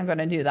 5 years I'm going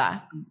to do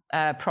that,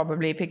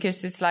 probably,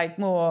 because it's like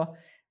more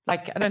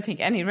like I don't think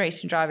any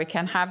racing driver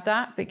can have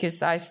that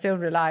because I still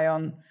rely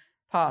on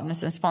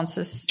partners and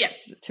sponsors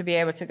to be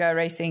able to go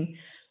racing.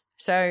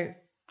 So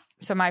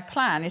my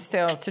plan is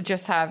still to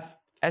just have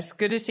as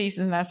good a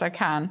season as I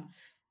can,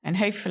 and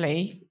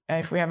hopefully,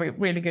 if we have a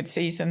really good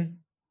season,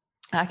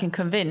 I can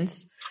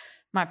convince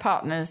my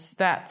partners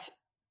that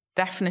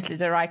definitely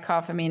the right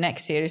car for me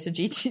next year is a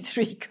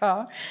GT3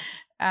 car.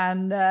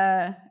 And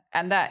that,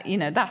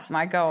 that's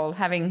my goal.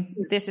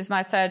 This is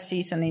my third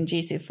season in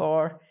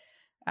GC4.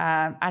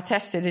 I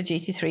tested a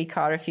GT3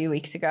 car a few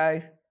weeks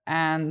ago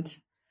and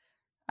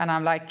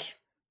I'm like,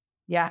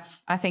 yeah,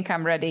 I think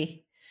I'm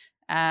ready.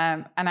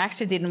 And I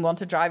actually didn't want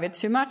to drive it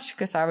too much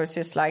because I was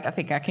just like, I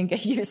think I can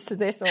get used to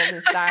this, all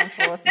this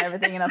downforce and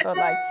everything. And I thought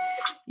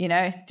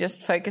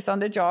just focus on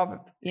the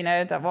job,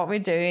 that what we're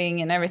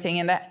doing and everything.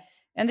 And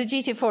the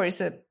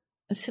GT4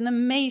 it's an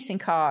amazing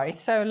car.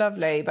 It's so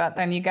lovely. But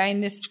then you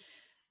gain this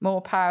more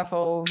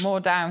powerful,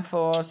 more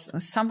downforce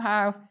and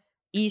somehow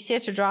easier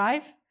to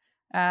drive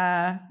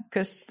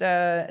because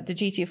the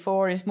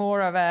GT4 is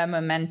more of a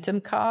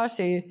momentum car.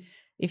 So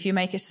if you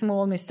make a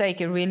small mistake,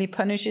 it really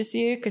punishes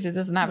you because it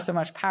doesn't have so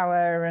much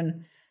power,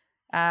 and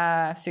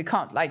so you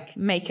can't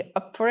make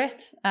up for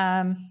it.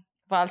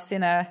 Whilst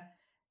in a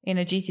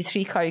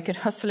GT3 car, you could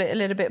hustle it a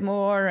little bit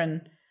more,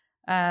 and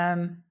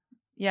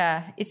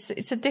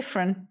it's a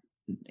different,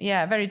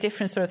 very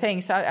different sort of thing.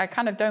 So I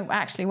kind of don't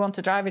actually want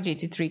to drive a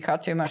GT3 car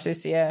too much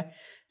this year,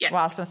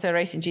 whilst I'm still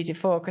racing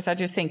GT4, because I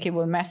just think it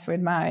will mess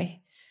with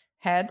my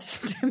head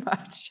too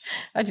much.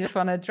 I just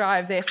want to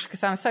drive this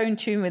because I'm so in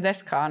tune with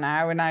this car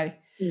now, and I'm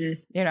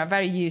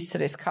very used to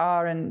this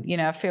car, and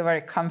I feel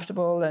very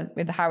comfortable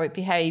with how it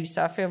behaves.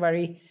 So I feel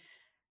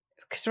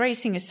because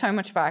racing is so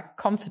much about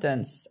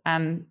confidence,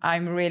 and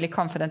I'm really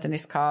confident in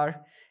this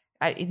car.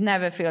 It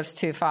never feels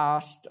too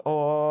fast,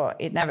 or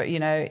it never,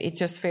 it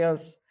just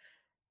feels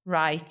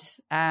right.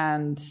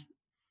 And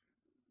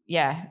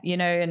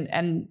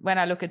and when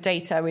I look at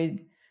data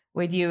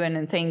with Ewan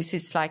and things,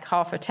 it's like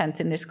half a tenth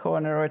in this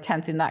corner or a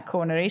tenth in that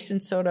corner. It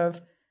isn't sort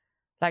of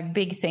like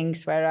big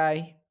things where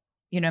I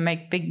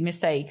make big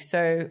mistakes.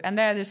 So, and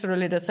they're the sort of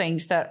little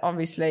things that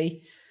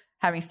obviously,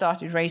 having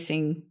started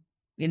racing,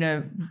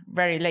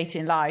 very late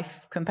in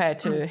life compared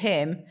to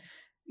him,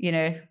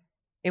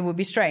 it would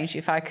be strange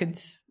if I could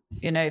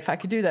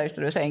do those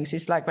sort of things.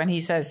 It's like when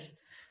he says,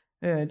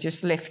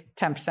 just lift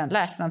 10%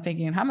 less. And I'm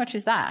thinking, how much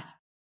is that?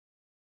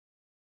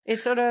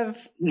 It's sort of,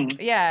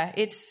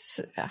 it's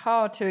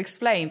hard to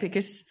explain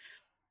because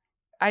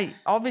I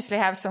obviously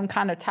have some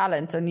kind of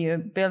talent and you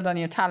build on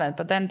your talent.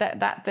 But then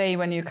that day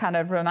when you kind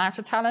of run out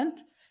of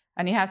talent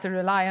and you have to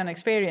rely on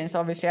experience,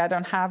 obviously I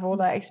don't have all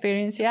that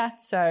experience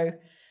yet. So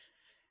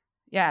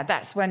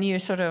that's when you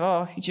sort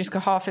of, you just go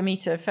half a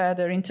meter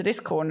further into this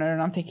corner.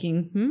 And I'm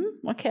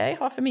thinking, okay,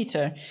 half a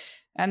meter.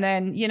 And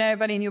then,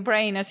 but in your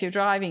brain as you're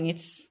driving,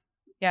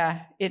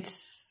 I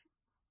guess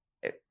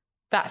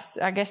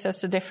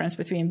that's the difference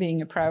between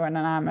being a pro and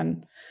an am,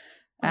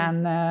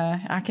 and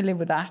I can live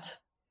with that.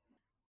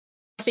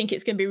 I think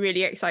it's going to be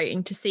really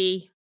exciting to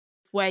see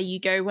where you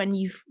go when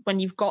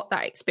you've got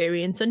that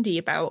experience under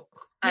your belt,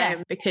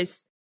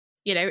 because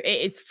it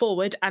is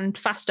forward and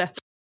faster.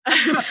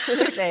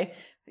 Absolutely,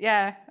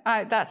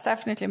 that's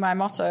definitely my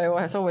motto.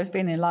 Has always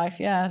been in life.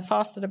 The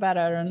faster the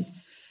better.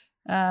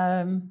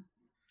 And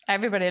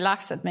everybody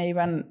laughs at me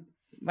when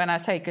when I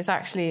say, because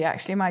actually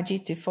my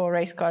GT4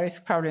 race car is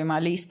probably my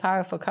least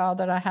powerful car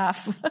that I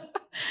have.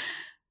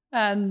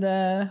 And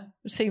it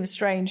seems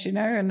strange, you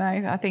know, and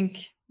I think,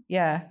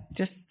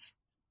 just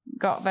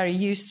got very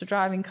used to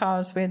driving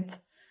cars with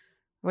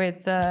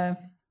a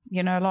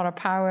lot of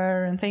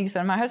power and things.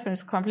 And my husband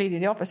is completely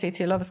the opposite.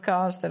 He loves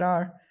cars that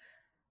are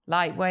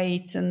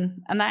lightweight,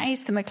 and that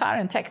is the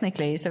McLaren.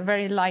 Technically, it's a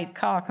very light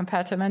car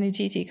compared to many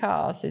GT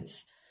cars.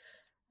 It's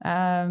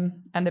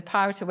and the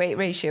power to weight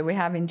ratio we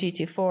have in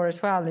GT4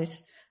 as well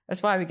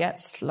that's why we get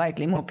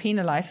slightly more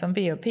penalized on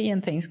BOP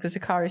and things, because the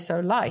car is so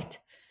light.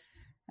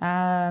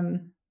 I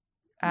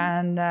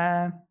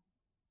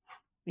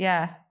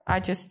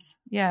just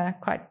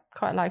quite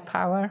like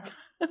power.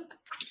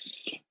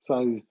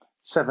 So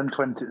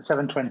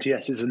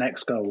 720S is the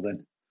next goal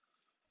then.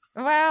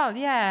 Well,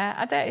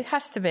 yeah, it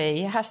has to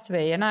be.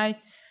 And I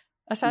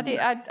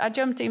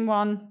jumped in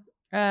one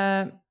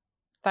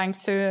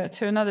thanks to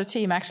another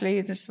team,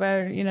 actually. Just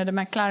where, the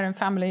McLaren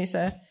family is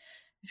a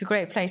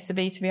great place to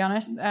be be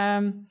honest.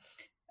 I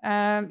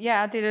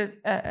did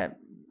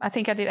I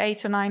think I did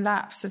 8 or 9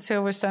 laps at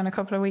Silverstone a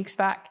couple of weeks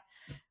back,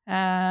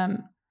 was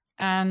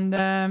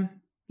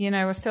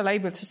still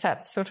able to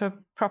set sort of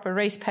proper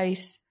race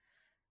pace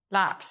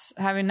laps,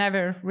 having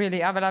never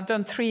really, I've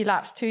done 3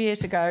 laps 2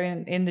 years ago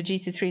in the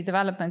GT3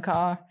 development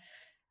car,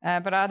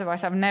 but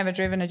otherwise I've never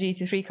driven a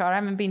GT3 car. I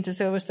haven't been to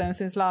Silverstone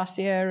since last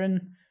year,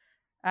 and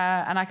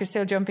I could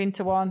still jump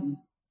into one.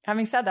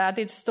 Having said that, I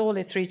did stall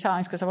it 3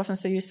 times because I wasn't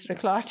so used to the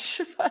clutch,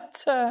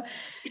 but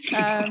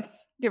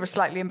it was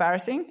slightly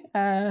embarrassing.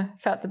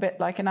 Felt a bit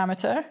like an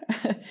amateur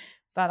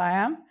that I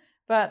am,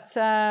 but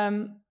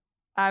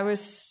I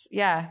was,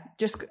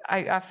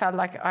 I felt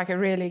like I could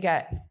really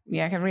get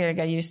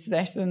used to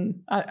this.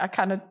 And I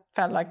kind of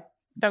felt like,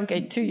 don't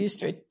get too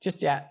used to it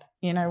just yet,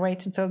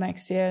 wait until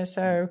next year.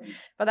 So,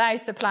 but that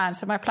is the plan.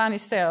 So my plan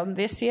is still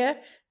this year,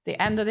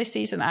 the end of this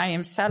season, I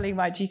am selling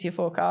my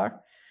GT4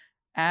 car,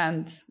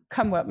 and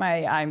come what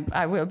may,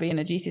 I will be in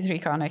a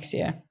GT3 car next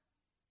year.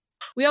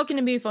 We are going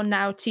to move on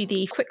now to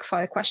the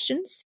quickfire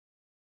questions.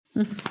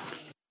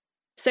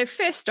 So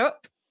first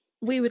up,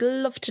 we would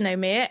love to know,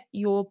 Mia,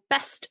 your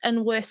best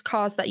and worst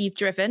cars that you've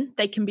driven.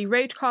 They can be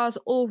road cars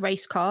or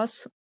race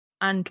cars,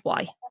 and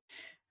why?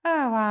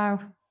 Oh, wow.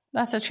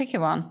 That's a tricky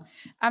one.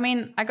 I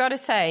mean, I got to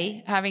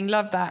say, having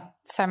loved that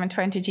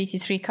 720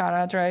 GT3 car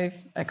I drove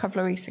a couple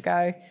of weeks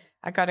ago,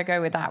 I got to go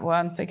with that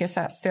one because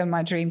that's still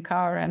my dream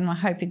car and I'm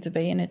hoping to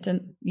be in it,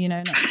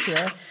 next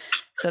year.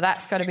 So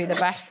that's got to be the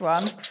best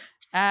one.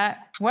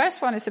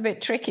 Worst one is a bit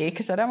tricky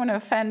because I don't want to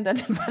offend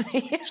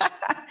anybody.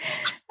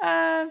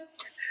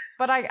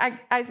 But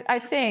I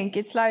think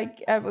it's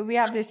like we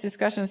have these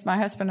discussions, my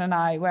husband and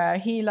I, where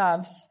he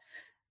loves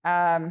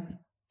 50s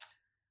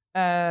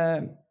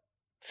and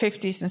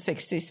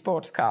 60s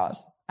sports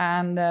cars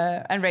and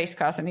race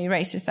cars, and he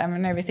races them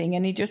and everything.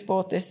 And he just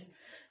bought this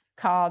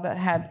car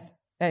that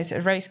it's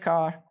a race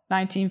car,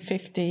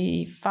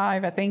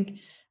 1955, I think,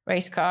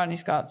 race car, and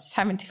it's got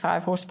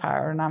 75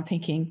 horsepower. And I'm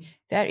thinking,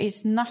 there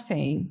is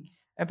nothing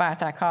about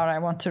that car I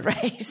want to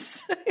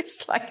race.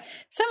 It's like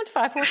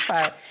 75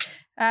 horsepower.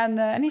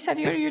 And he said,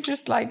 you're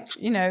just like,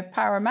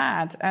 power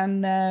mad.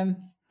 And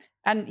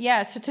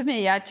so to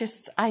me, I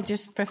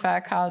just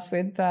prefer cars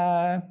with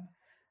a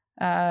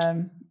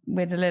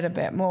little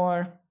bit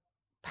more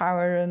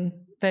power and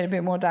a little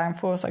bit more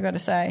downforce, I got to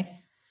say.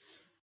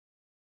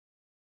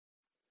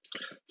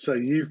 So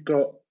you've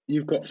got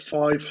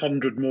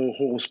 500 more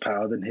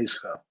horsepower than his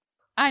car.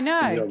 I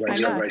know. Your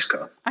race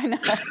car. I know.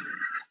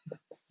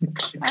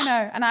 I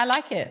know, and I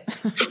like it.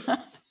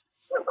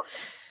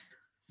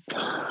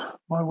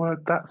 My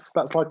word, that's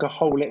like a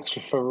whole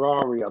extra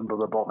Ferrari under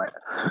the bonnet.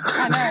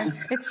 I know.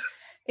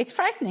 It's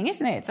frightening,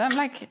 isn't it? I'm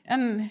like,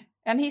 and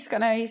he's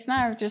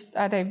now just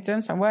they've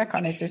done some work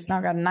on it. So it's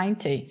now got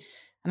 90,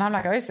 and I'm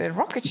like, oh, it's a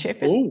rocket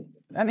ship,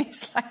 and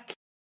he's like,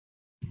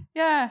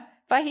 yeah.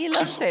 But he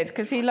loves it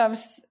because he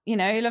loves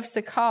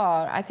the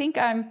car. I think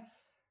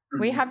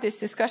we have this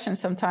discussion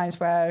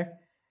sometimes where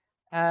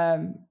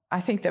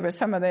I think there were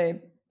some of the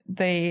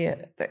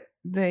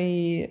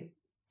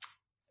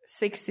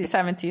 60,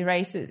 70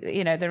 races,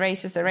 the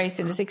races that raced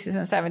in the 60s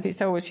and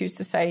 70s always used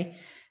to say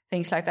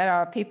things like there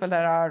are people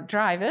that are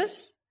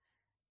drivers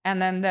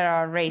and then there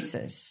are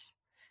racers.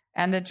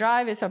 And the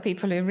drivers are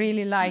people who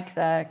really like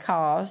their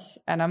cars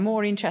and are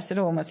more interested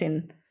almost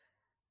in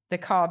the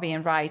car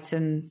being right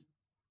and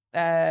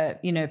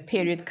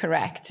period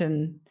correct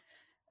and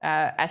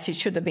as it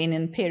should have been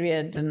in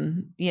period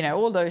and,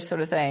 all those sort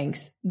of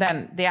things,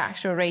 than the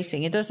actual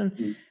racing. It doesn't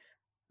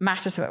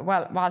matter so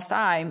well, whilst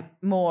I'm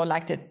more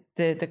like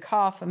the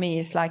car for me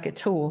is like a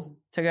tool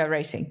to go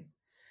racing.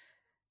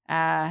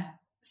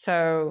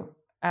 So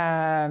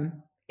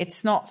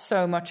it's not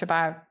so much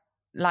about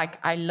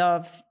like, I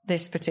love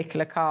this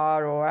particular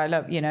car or I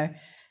love,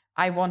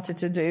 I wanted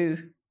to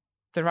do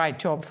the right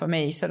job for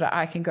me so that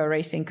I can go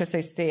racing because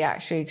it's the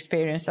actual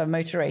experience of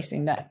motor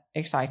racing that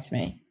excites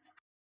me.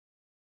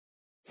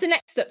 So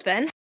next up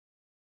then,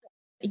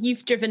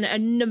 you've driven a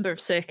number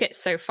of circuits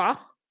so far.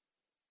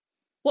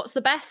 What's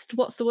the best?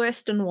 What's the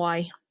worst, and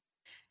why?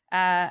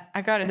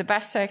 I got it. The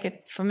best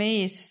circuit for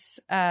me is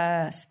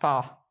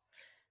Spa.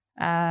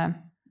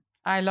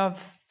 I love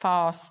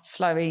fast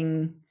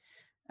flowing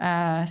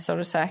sort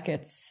of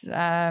circuits,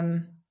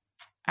 and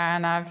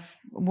I've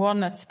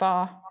won at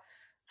Spa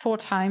 4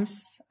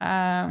 times.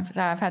 I've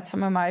had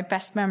some of my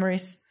best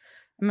memories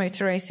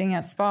motor racing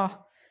at Spa,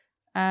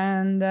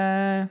 and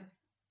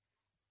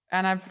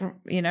I've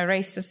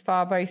raced at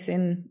Spa both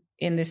in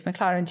this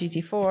McLaren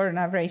GT4, and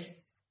I've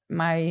raced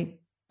my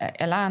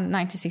Elan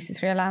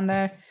 1963 Elan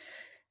there,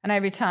 and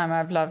every time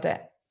I've loved it.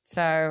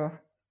 So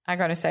I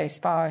got to say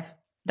Spa,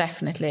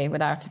 definitely,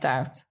 without a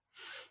doubt.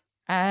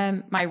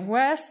 My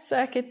worst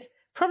circuit,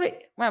 I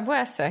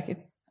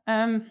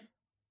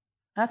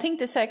think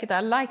the circuit I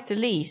like the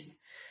least,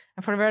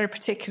 and for a very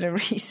particular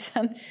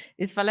reason,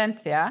 is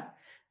Valencia.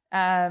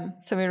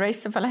 So we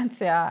raced in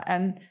Valencia,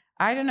 and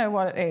I don't know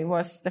what it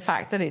was, the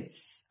fact that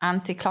it's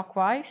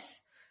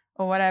anti-clockwise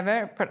or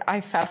whatever, but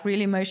I felt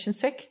really motion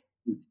sick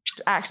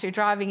actually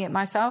driving it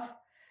myself.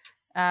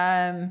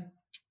 And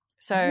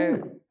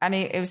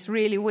it was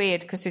really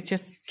weird because it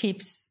just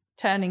keeps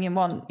turning in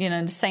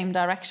in the same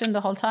direction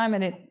the whole time,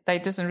 and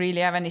it doesn't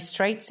really have any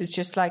straights. It's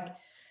just like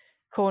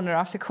corner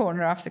after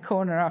corner after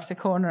corner after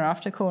corner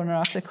after corner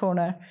after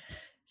corner.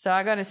 So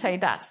I got to say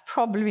that's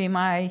probably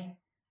my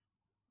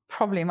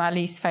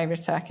least favorite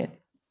circuit.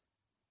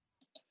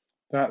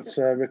 That's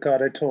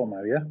Ricardo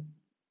Tormo, yeah?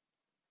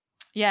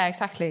 Yeah,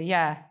 exactly.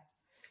 Yeah.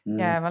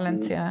 Yeah,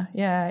 Valencia.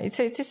 Yeah, it's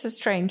just a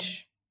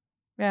strange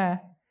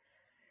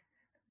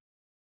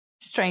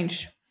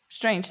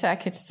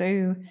circuits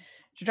to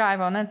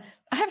drive on. And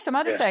I have some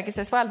other circuits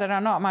as well that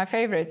are not my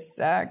favorites.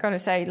 Got to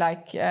say,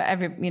 like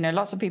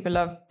lots of people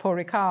love Paul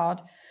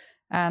Ricard,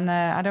 and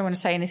I don't want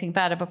to say anything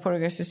bad about Paul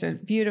Ricard. It's just a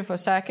beautiful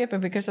circuit,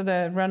 but because of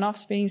the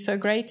runoffs being so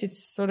great,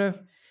 it's sort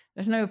of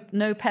there's no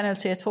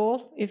penalty at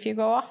all if you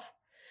go off,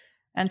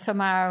 and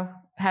somehow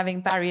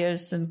having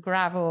barriers and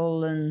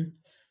gravel and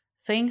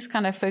things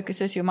kind of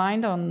focuses your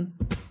mind on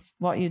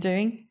what you're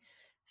doing.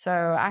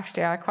 So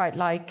actually I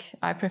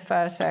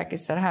prefer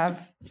circuits that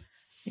have,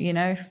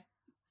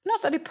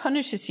 not that it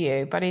punishes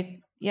you, but it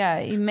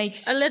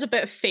makes a little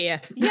bit of fear.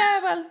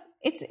 Yeah, well,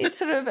 it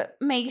sort of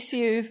makes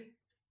you,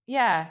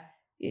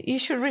 you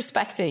should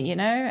respect it,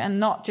 and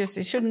not just,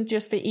 it shouldn't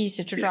just be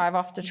easy to drive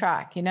off the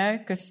track,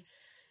 because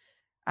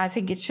I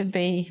think it should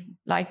be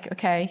like,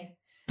 okay,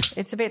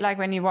 it's a bit like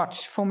when you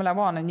watch Formula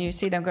One and you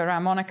see them go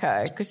around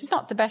Monaco, because it's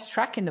not the best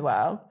track in the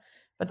world,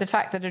 but the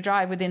fact that they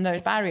drive within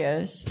those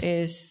barriers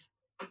is,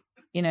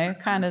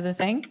 kind of the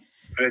thing.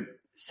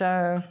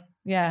 So,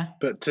 yeah.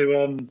 But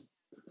to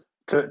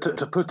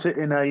put it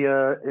in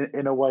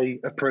a way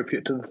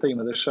appropriate to the theme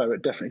of the show,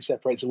 it definitely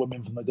separates the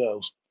women from the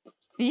girls.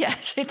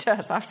 Yes, it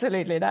does.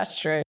 Absolutely. That's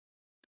true.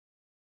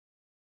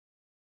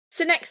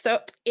 So next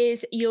up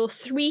is your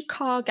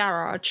 3-car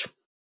garage.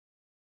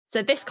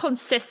 So this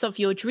consists of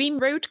your dream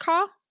road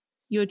car,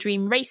 your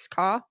dream race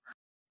car,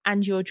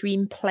 and your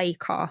dream play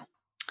car.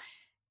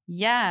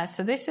 Yeah,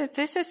 so this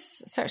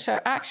is so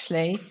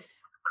actually,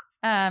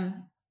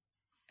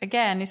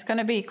 again, it's going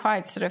to be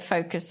quite sort of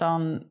focused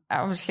on,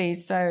 obviously.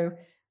 So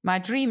my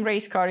dream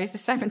race car is a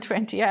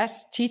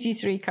 720S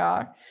GT3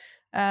 car,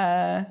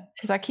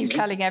 because I keep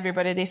telling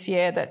everybody this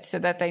year that so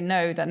that they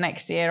know that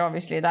next year,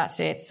 obviously, that's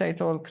it. So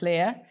it's all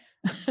clear.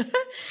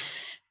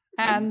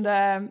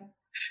 And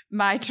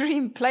my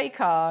dream play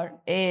car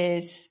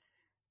is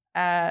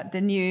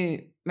the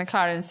new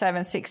McLaren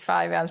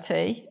 765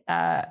 LT.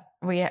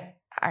 We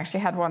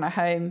actually had one at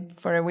home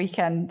for a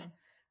weekend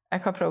a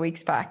couple of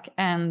weeks back,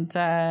 and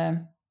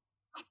I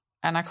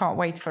can't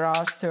wait for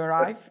ours to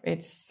arrive.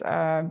 It's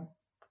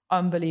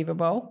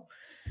unbelievable,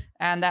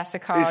 and that's a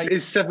car.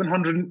 Is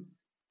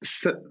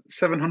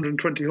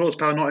 720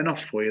 horsepower not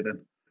enough for you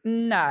then?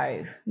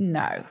 No.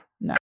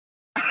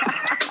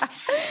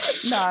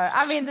 No,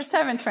 I mean, the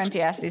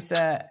 720S is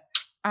a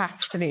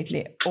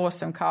absolutely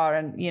awesome car.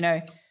 And,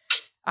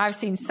 I've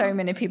seen so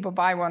many people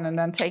buy one and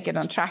then take it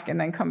on track and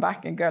then come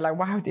back and go like,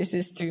 wow, this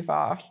is too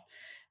fast.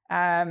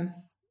 But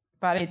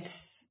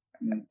it's,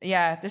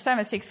 the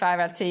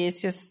 765 LT is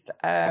just,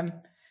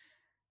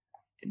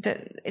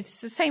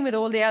 it's the same with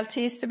all the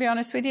LTs, to be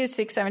honest with you.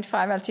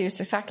 675 LT is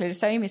exactly the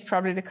same. It's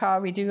probably the car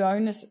we do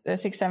own, the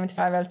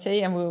 675 LT,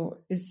 and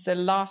it's the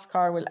last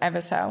car we'll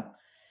ever sell.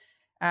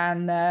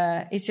 And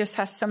it just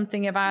has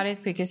something about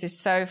it because it's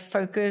so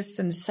focused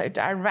and so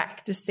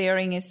direct. The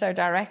steering is so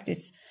direct.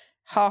 It's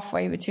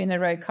halfway between a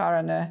road car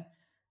and a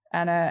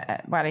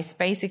it's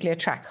basically a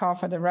track car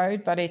for the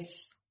road, but I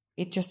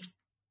don't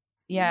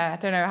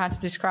know how to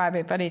describe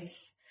it, but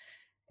it's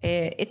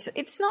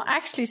not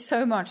actually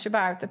so much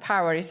about the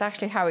power. It's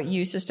actually how it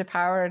uses the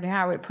power and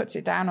how it puts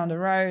it down on the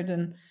road.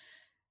 And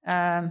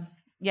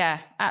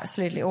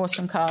absolutely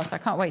awesome cars. I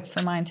can't wait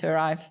for mine to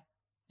arrive.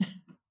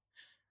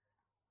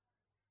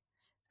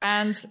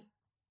 And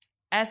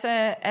as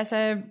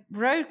a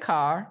road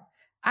car,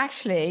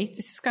 actually,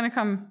 this is going to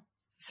come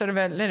sort of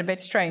a little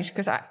bit strange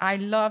because I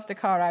love the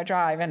car I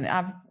drive, and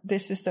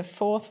this is the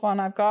 4th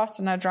one I've got,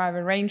 and I drive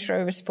a Range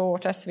Rover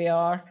Sport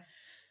SVR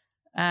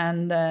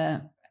and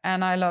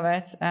I love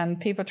it. And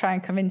people try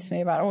and convince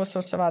me about all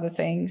sorts of other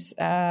things.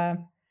 But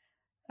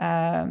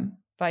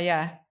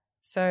yeah,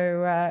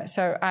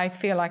 so I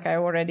feel like I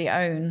already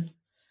own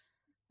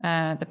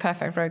the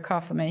perfect road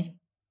car for me.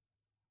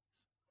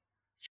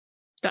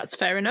 That's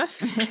fair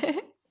enough.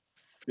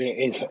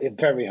 It's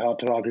very hard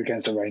to argue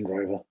against a Range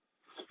Rover.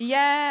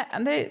 Yeah,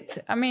 and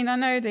I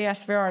know the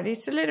SVR,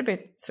 it's a little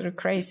bit sort of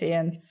crazy,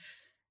 and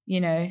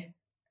I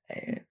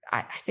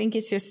think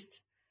it's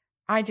just,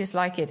 I just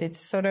like it. It's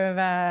sort of,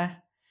 and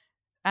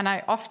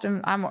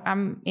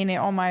I'm in it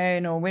on my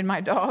own or with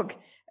my dog,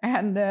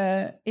 and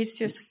it's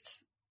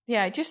just,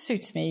 yeah, it just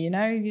suits me.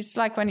 It's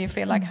like when you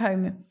feel like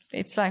home.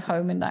 It's like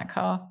home in that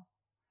car.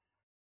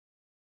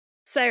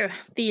 So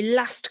the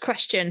last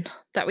question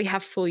that we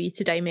have for you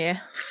today,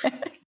 Mia.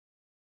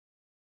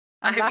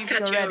 I'm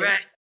laughing already.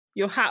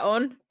 Your hat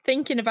on,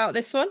 thinking about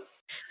this one.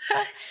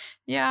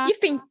 Yeah.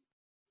 You've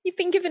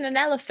been given an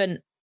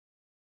elephant.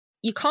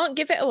 You can't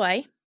give it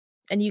away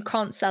and you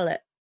can't sell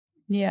it.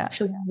 Yeah.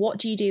 So what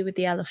do you do with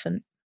the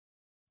elephant?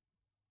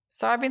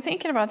 So I've been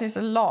thinking about this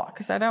a lot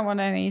because I don't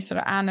want any sort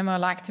of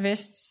animal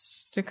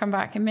activists to come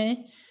back at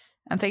me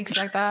and things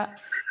like that.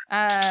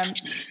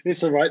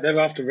 It's all right. They're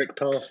after Rick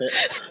Parfitt.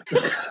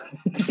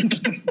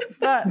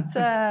 But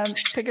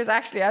because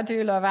actually I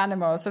do love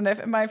animals, and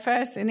my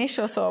first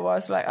initial thought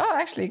was like, oh,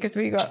 actually, because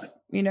we got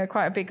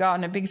quite a big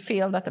garden, a big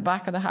field at the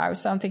back of the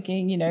house. So I'm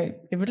thinking,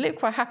 it would live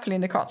quite happily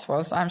in the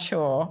Cotswolds, I'm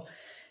sure.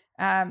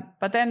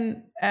 But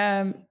then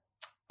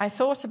I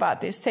thought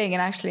about this thing,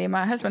 and actually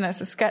my husband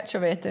has a sketch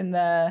of it in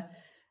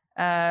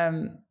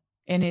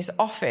his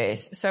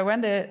office. So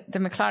when the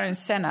McLaren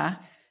Senna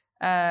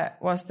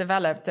was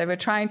developed, they were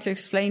trying to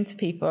explain to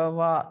people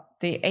what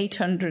the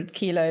 800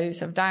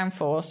 kilos of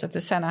downforce that the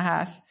Senna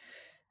has,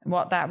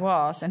 what that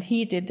was. And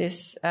he did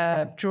this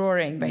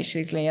drawing,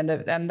 basically,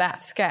 and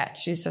that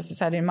sketch is, as I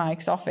said, in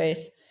Mike's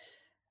office.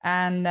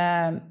 And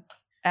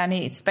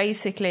it's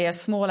basically a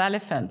small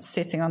elephant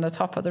sitting on the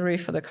top of the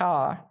roof of the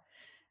car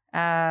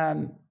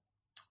to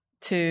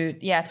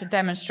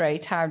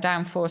demonstrate how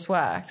downforce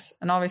works.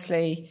 And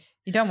obviously,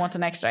 you don't want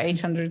an extra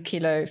 800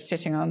 kilo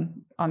sitting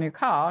on your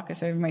car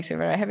because it makes it a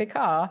very heavy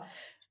car.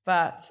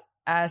 But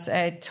as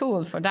a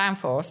tool for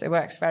downforce, it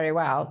works very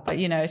well. But,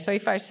 so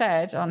if I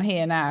said on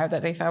here now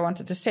that if I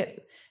wanted to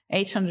sit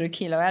 800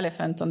 kilo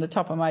elephant on the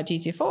top of my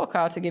GT4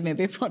 car to give me a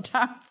bit more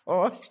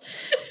downforce,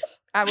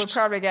 I would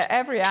probably get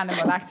every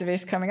animal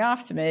activist coming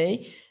after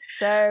me.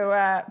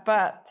 So,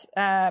 but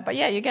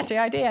yeah, you get the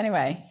idea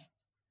anyway.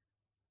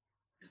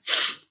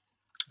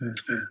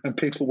 And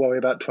people worry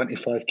about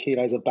 25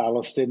 kilos of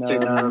ballast in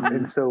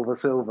silver.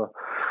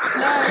 No,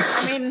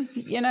 I mean,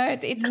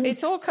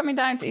 it's all coming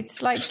down to,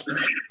 it's like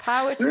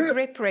power to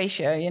grip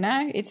ratio,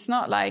 It's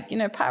not like,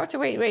 power to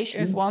weight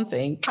ratio is one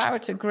thing, power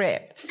to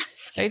grip.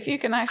 So if you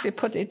can actually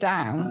put it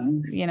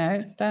down,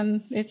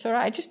 then it's all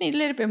right. I just need a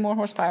little bit more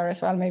horsepower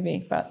as well,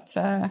 maybe. But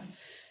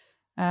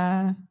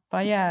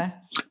yeah.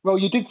 Well,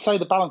 you did say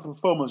the balance of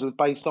performance is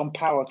based on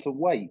power to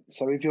weight.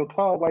 So if your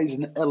car weighs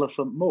an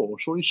elephant more,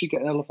 surely you should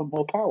get an elephant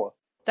more power.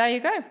 There you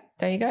go.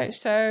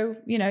 So,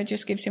 it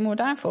just gives you more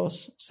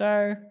downforce.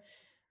 So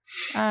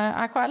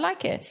I quite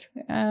like it.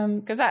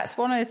 Because that's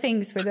one of the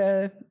things with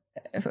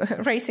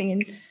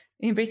racing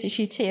in British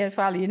GT as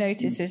well, you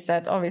notice is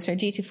that obviously a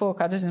GT4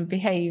 car doesn't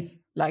behave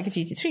like a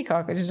GT3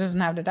 car because it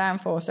doesn't have the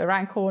downforce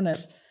around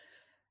corners.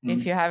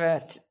 If you have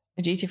a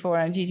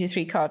GT4 and a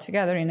GT3 car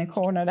together in a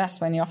corner,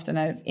 that's when you often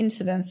have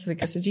incidents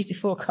because the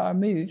GT4 car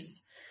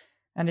moves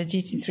and the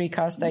GT3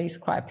 car stays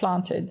quite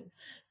planted.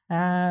 So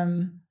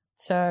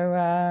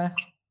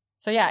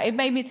yeah, it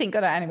made me think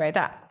of that anyway,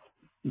 that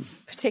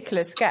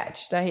particular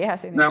sketch that he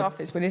has in his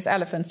office with his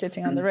elephant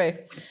sitting on the roof.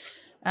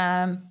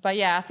 But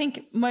yeah, I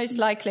think most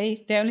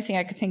likely the only thing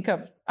I could think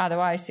of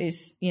otherwise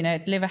is,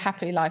 live a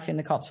happy life in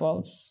the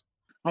Cotswolds.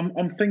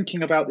 I'm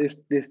thinking about this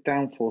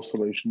downforce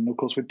solution. Of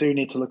course, we do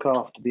need to look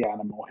after the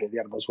animal here, the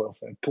animal's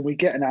welfare. Can we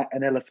get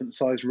an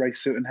elephant-sized race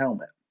suit and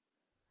helmet?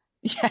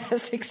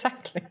 Yes,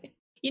 exactly.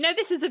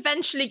 This is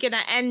eventually going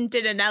to end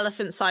in an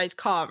elephant-sized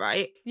car,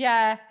 right?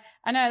 Yeah,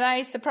 I know, that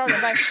is the problem.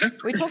 Like,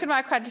 we're talking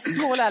about quite a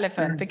small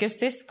elephant because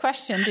this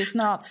question does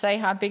not say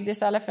how big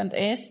this elephant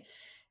is.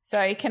 So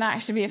it can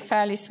actually be a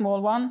fairly small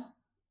one,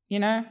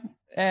 Yeah,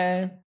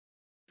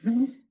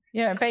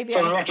 baby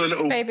elephant. So a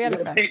little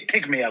elephant.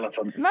 Pygmy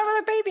elephant. Well,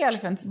 a baby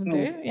elephant will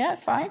do. Yeah,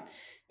 it's fine.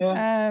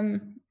 Yeah.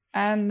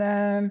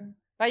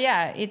 But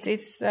yeah, it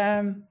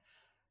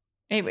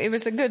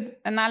was a good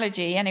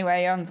analogy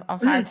anyway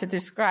of how to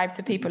describe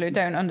to people who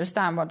don't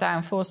understand what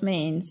downforce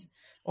means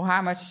or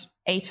how much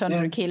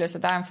 800 kilos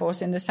of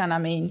downforce in the Senna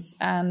means.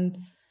 And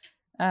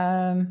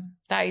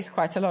that is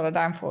quite a lot of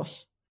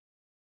downforce.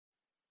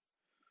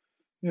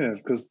 Yeah,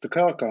 because the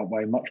car can't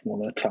weigh much more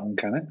than a ton,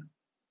 can it?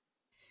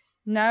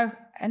 No,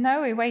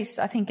 it weighs,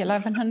 I think,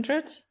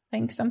 1,100,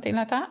 something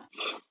like that.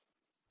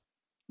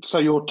 So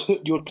you're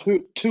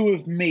two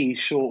of me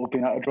short of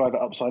being able to drive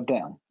it upside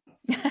down.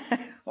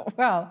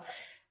 Well,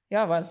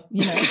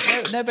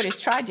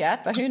 nobody's tried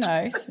yet, but who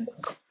knows?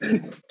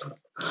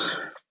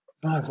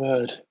 My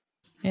word.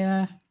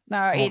 Yeah.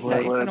 No, it's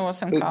an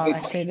awesome car,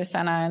 actually, the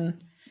Senna.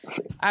 And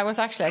I was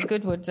actually at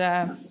Goodwood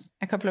a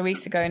couple of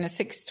weeks ago in a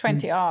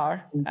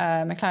 620R,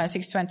 McLaren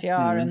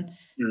 620R, and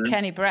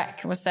Kenny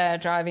Breck was there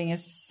driving a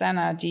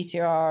Senna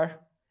GTR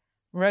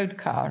road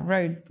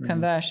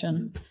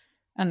conversion.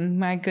 And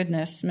my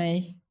goodness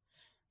me.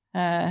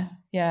 And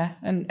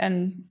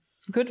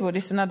Goodwood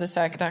is another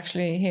circuit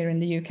actually here in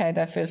the UK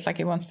that feels like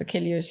it wants to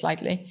kill you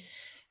slightly.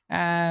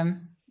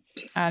 And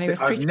it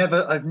was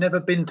I've never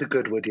been to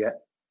Goodwood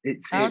yet.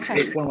 It's one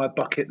of my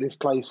bucket list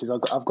places.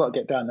 I've got to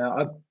get down there.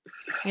 I'd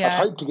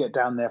hope to get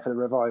down there for the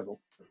revival.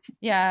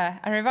 Yeah,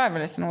 a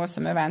revival is an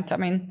awesome event. I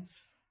mean,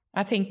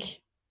 I think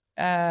just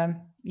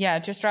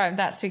driving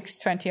that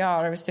 620R,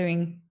 I was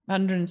doing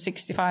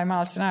 165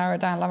 miles an hour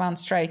down Lavant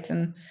Straight,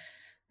 and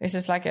this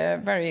is like a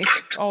very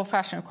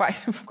old-fashioned,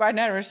 quite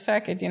narrow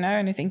circuit,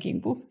 and you're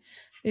thinking,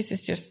 this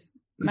is just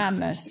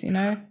madness,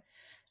 And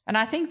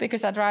I think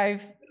because I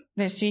drive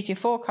this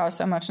GT4 car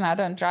so much, and I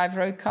don't drive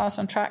road cars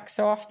on track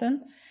so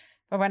often,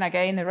 but when I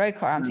get in the road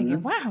car, I'm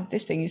thinking, wow,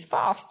 this thing is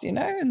fast,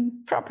 and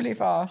properly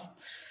fast.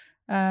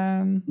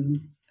 So.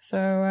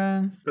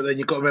 But then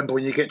you've got to remember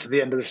when you get to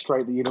the end of the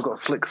straight that you've got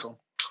slicks on.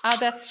 Oh,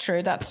 that's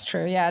true.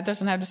 Yeah, it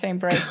doesn't have the same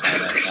brakes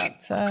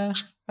either,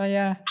 but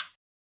yeah.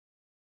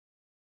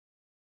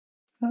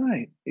 All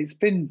right. It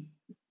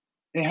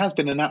has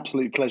been an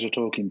absolute pleasure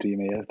talking to you,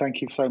 Mia.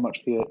 Thank you so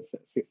much for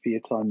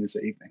your time this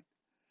evening.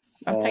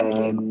 Oh, thank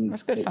you. It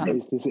was good fun.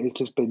 It's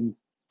just been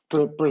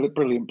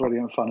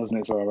brilliant fun,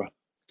 hasn't it, Sarah?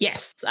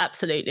 Yes,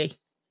 absolutely.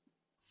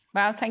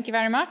 Well, thank you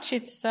very much.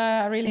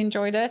 I really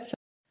enjoyed it.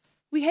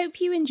 We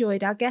hope you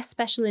enjoyed our guest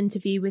special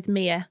interview with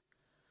Mia.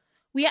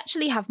 We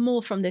actually have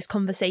more from this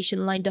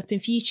conversation lined up in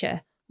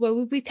future, where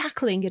we'll be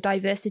tackling a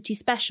diversity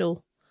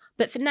special.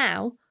 But for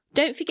now,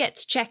 don't forget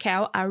to check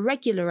out our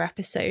regular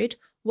episode,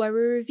 where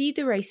we review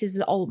the races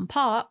at Oulton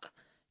Park,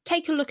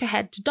 take a look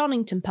ahead to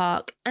Donington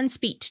Park, and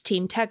speak to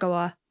Team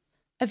Tegawa.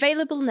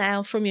 Available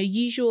now from your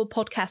usual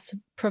podcast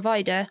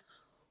provider,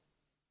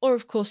 or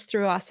of course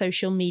through our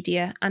social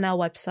media and our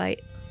website.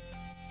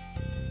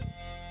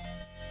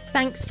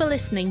 Thanks for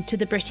listening to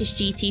the British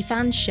GT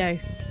Fans Show.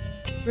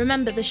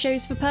 Remember, the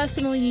show's for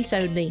personal use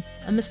only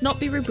and must not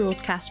be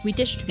rebroadcast,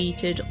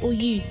 redistributed or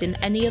used in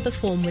any other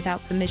form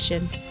without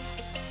permission.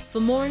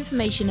 For more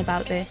information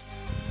about this,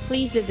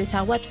 please visit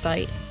our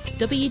website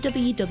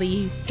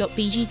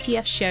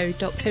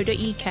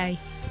www.bgtfshow.co.uk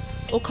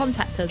or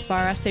contact us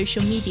via our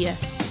social media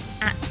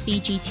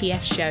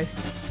 @BGTFshow.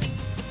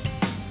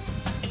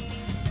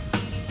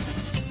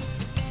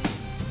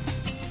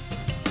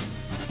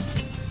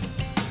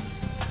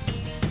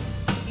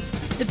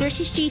 The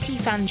British GT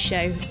Fans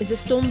Show is a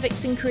Storm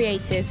Vixen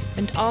creative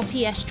and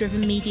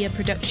RPS-driven media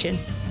production.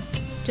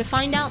 To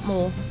find out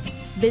more,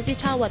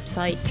 visit our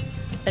website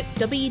at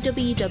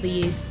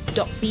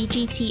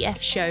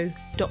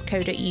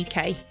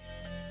www.bgtfshow.co.uk.